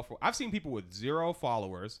yourself, I've seen people with 0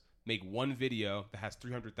 followers make one video that has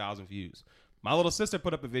 300,000 views. My little sister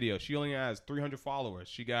put up a video. She only has 300 followers.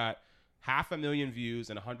 She got 500,000 views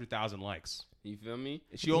and 100,000 likes. You feel me?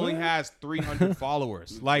 She only has 300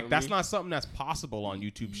 followers. Like that's not something that's possible on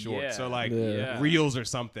YouTube Shorts. Yeah. So like Yeah. Reels or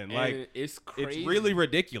something. And like it's crazy. it's really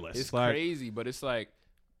ridiculous. It's like, crazy, but it's like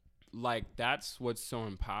that's what's so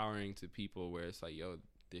empowering to people. Where it's like, yo,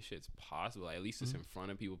 this shit's possible. Like, at least it's in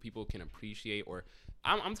front of people. People can appreciate. Or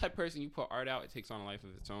I'm the type of person, you put art out, it takes on a life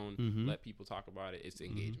of its own. Let people talk about it. It's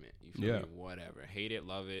engagement. You feel me? Whatever. Hate it,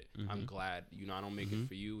 love it. I'm glad. I don't make it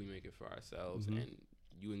for you. We make it for ourselves. And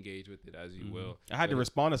you engage with it as you will. I had to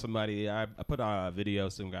respond to somebody. I put on a video.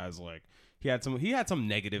 Some guys like he had some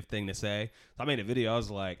negative thing to say. So I made a video. I was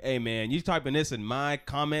like, "Hey man, you typing this in my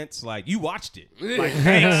comments? Like you watched it? Like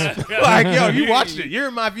thanks. Like yo, you watched it. You're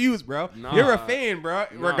in my views, bro. You're a fan, bro.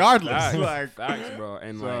 Regardless, like facts, bro.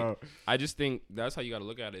 And like I just think that's how you got to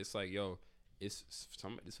look at it. It's like, yo, it's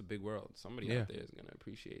a big world. Somebody out there is gonna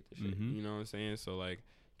appreciate the shit. You know what I'm saying? So like,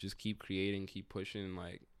 just keep creating, keep pushing.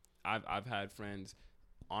 Like I've had friends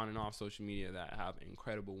on and off social media that have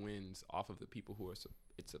incredible wins off of the people who it's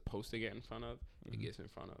supposed to get in front of. It gets in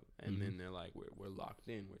front of, and then they're like, we're locked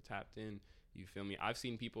in, we're tapped in. You feel me? I've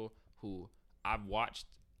seen people who I've watched.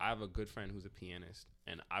 I have a good friend who's a pianist,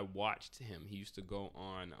 and I watched him. He used to go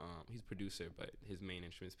on. He's a producer, but his main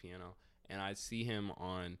instrument's piano. And I see him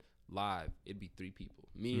on live. It'd be 3 people,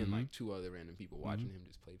 me and like 2 other random people watching him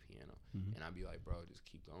just play piano. And I'd be like, bro, just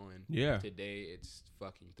keep going. Yeah. Today it's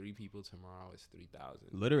fucking 3 people. Tomorrow it's 3,000.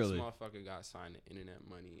 Literally. This motherfucker got signed to internet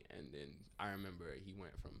money, and then I remember he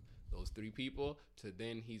went from those 3 people to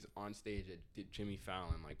then he's on stage at Jimmy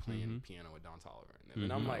Fallon, like playing piano with Don Toliver.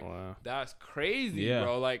 And I'm like, wow. that's crazy,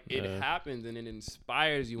 bro. Like it happens and it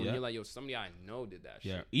inspires you, and you're like, yo, somebody I know did that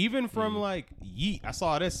shit. Even from like Yeet, I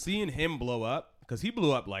saw this, seeing him blow up, because he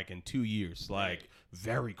blew up like in 2 years, like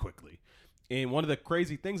very quickly. And one of the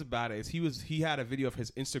crazy things about it is he had a video of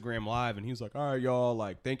his Instagram live, and he was like, all right, y'all,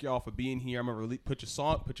 like, thank y'all for being here. I'm gonna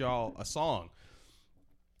put y'all a song.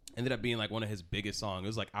 Ended up being like one of his biggest songs. It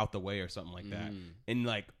was like Out the Way or something like that. And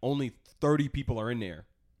like only 30 people are in there.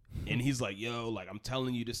 And he's like, yo, like, I'm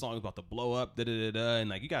telling you, this song is about to blow up, da-da-da-da. And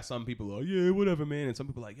like, you got some people like, yeah, whatever, man. And some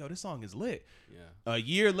people like, yo, this song is lit. Yeah. A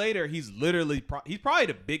year later, he's literally, he's probably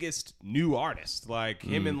the biggest new artist. Like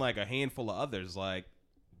him and like a handful of others, like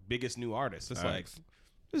biggest new artists. It's like,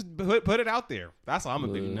 just put it out there. That's how I'm a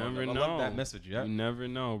big fan. I love that message. Yeah. You never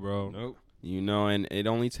know, bro. Nope. You know, and it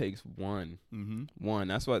only takes one. One.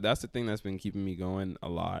 That's the thing that's been keeping me going a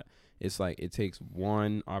lot. It's like it takes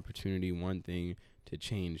one opportunity, one thing to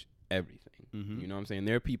change everything. You know what I'm saying?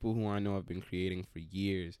 There are people who I know have been creating for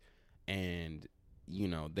years, and you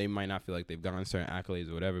know, they might not feel like they've gotten certain accolades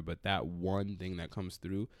or whatever, but that one thing that comes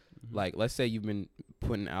through, like, let's say you've been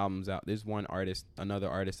putting albums out. There's another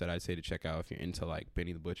artist that I'd say to check out if you're into like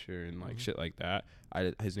Benny the Butcher and like shit like that.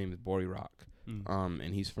 His name is Bori Rock.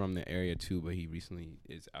 And he's from the area too, but he recently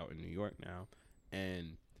is out in New York now.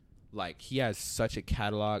 And like, he has such a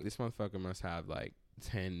catalog. This motherfucker must have like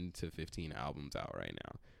 10 to 15 albums out right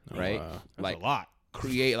now. Right? Wow. That's like a lot.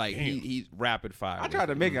 Create like he's rapid fire. I tried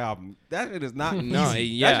to make an album. That shit is not no, easy.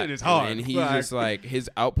 Yeah, that shit is hard. And he's just like, his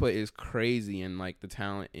output is crazy, and like the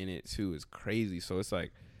talent in it too is crazy. So it's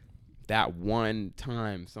like that one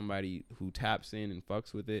time somebody who taps in and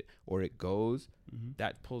fucks with it, or it goes,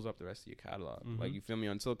 that pulls up the rest of your catalog. Like, you feel me?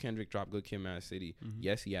 Until Kendrick dropped Good Kid, Mad City,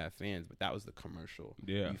 yes, he had fans, but that was the commercial.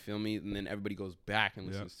 Yeah, you feel me? And then everybody goes back and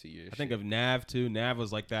listens to your shit. I think of Nav too. Nav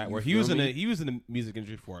was like that, where he was in the music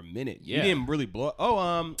industry for a minute. Yeah, he didn't really blow up.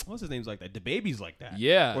 Oh, what's his name's like that? DaBaby's like that.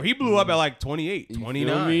 Yeah, where he blew up at like 28,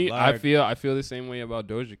 29. Like, I feel the same way about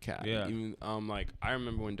Doja Cat. Yeah, even like I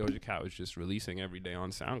remember when Doja Cat was just releasing every day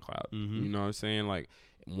on SoundCloud. You know what I'm saying? Like,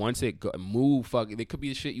 once it Move, fuck it. It could be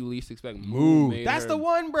the shit you least expect. Move. That's the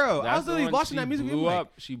one, bro. I was literally watching that music video.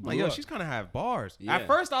 She blew like, yo, up. she's kind of have bars. Yeah. At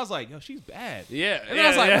first, I was like, yo, she's bad. Yeah. And then I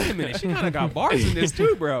was like, wait a minute, she kind of got bars in this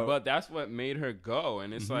too, bro. But that's what made her go.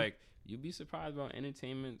 And it's like, you'd be surprised about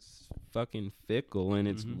entertainment's fucking fickle, and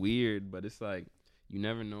it's weird, but it's like, you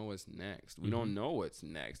never know what's next. We don't know what's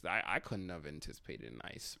next. I couldn't have anticipated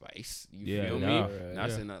Ice Spice. You feel me?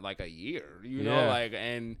 That's in like a year. You know, like,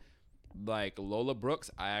 and like Lola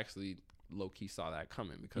Brooks, I actually low key saw that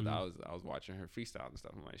coming because I was watching her freestyle and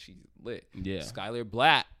stuff. I'm like, she's lit. Yeah. Skylar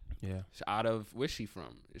Black. Yeah. Out of where's she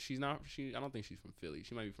from? She's not. I don't think she's from Philly.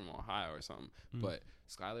 She might be from Ohio or something. But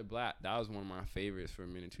Skylar Black, that was one of my favorites for a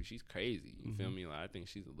minute too. She's crazy. You feel me? Like I think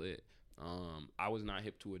she's lit. I was not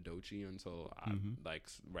hip to Adochi until like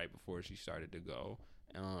right before she started to go.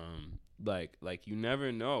 Like you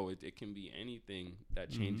never know. It can be anything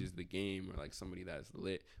that changes the game, or like somebody that's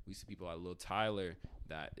lit. We see people like Lil Tyler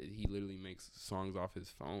that he literally makes songs off his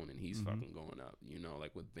phone and he's fucking going up. You know,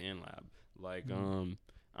 like with BandLab. Like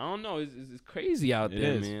I don't know. It's crazy out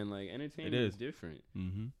there, man. Like entertainment is different.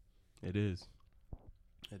 It is.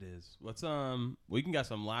 It is. Let's we can got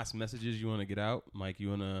some last messages you want to get out. Mike, you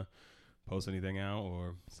want to post anything out,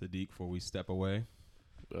 or Sadiq before we step away?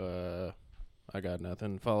 I got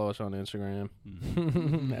nothing. Follow us on Instagram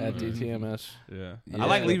at DTMS. Yeah. I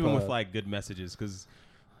like leaving with like good messages because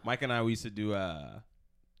Mike and I, we used to do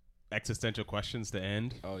existential questions to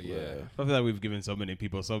end. Oh yeah. I feel like we've given so many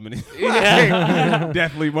people so many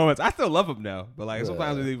definitely moments. I still love them now, but like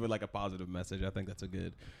sometimes we leave with like a positive message. I think that's a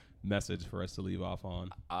good message for us to leave off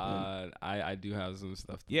on. I do have some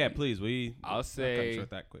stuff. Please. I'll say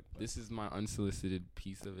short that quick. This is my unsolicited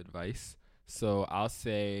piece of advice. So I'll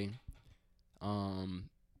say,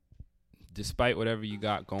 despite whatever you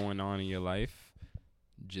got going on in your life,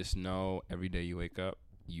 just know every day you wake up,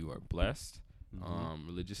 you are blessed.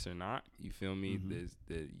 Religious or not, you feel me?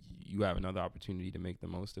 You have another opportunity to make the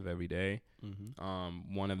most of every day.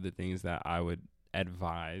 One of the things that I would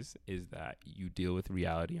advise is that you deal with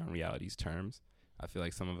reality on reality's terms. I feel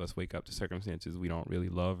like some of us wake up to circumstances we don't really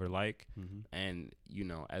love or like, and you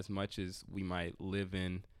know, as much as we might live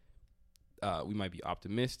in, we might be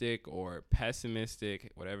optimistic or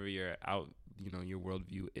pessimistic, whatever your your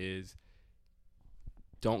worldview is.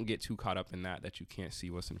 Don't get too caught up in that you can't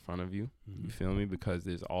see what's in front of you. You feel me? Because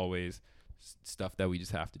there's always stuff that we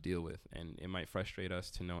just have to deal with, and it might frustrate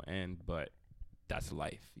us to no end, but that's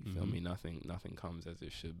life. You feel me? Nothing comes as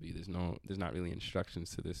it should be. There's not really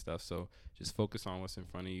instructions to this stuff. So just focus on what's in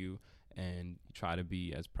front of you and try to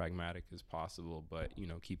be as pragmatic as possible, but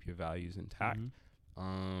keep your values intact.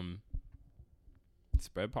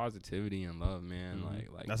 Spread positivity and love, man.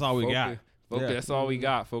 Like that's all we got. That's all we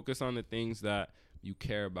got. Focus on the things that you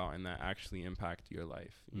care about and that actually impact your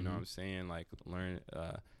life. You know what I'm saying? Like learn,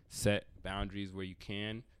 set boundaries where you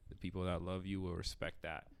can. The people that love you will respect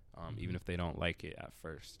that, even if they don't like it at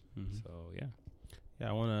first. So yeah,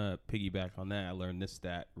 I want to piggyback on that. I learned this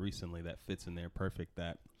stat recently that fits in there perfect.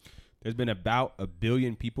 That there's been about 1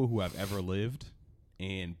 billion people who have ever lived,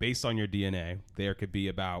 and based on your DNA, there could be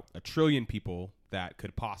about 1 trillion people that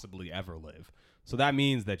could possibly ever live. So that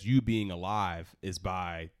means that you being alive is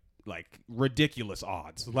by like ridiculous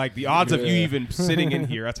odds. Like the odds of you even sitting in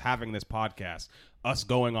here, us having this podcast, us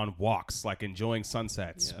going on walks, like enjoying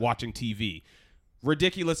sunsets, watching TV,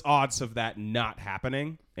 ridiculous odds of that not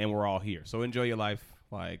happening, and we're all here. So enjoy your life.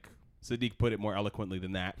 Like Sadiq put it more eloquently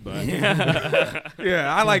than that, but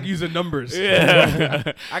yeah, I like using numbers.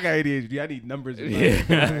 I got ADHD. I need numbers.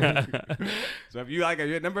 So if you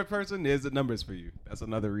you're a number person, there's the numbers for you. That's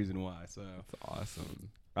another reason why. So that's awesome.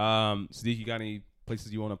 Sadiq, you got any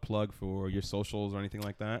places you want to plug for your socials or anything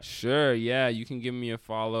like that? Sure, yeah. You can give me a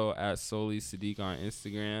follow at SolelySadiq on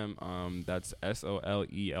Instagram. That's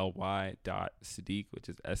SOLELY.Sadiq, which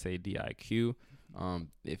is SADIQ.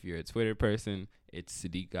 If you're a Twitter person, it's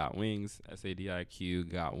Sadiq Got Wings, SADIQ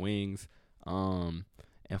Got Wings. And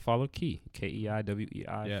follow Key,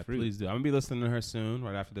 KEIWEI. Yeah, please do. I'm gonna be listening to her soon,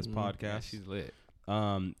 right after this podcast. Yeah, she's lit.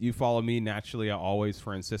 You follow me naturally. I always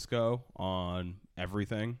Francisco on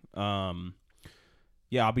everything.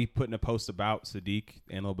 Yeah, I'll be putting a post about Sadiq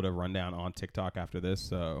and a little bit of rundown on TikTok after this.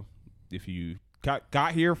 So if you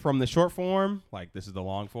got here from the short form, like this is the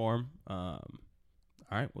long form. All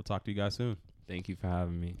right, we'll talk to you guys soon. Thank you for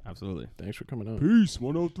having me. Absolutely. Thanks for coming on. Peace,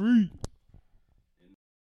 103.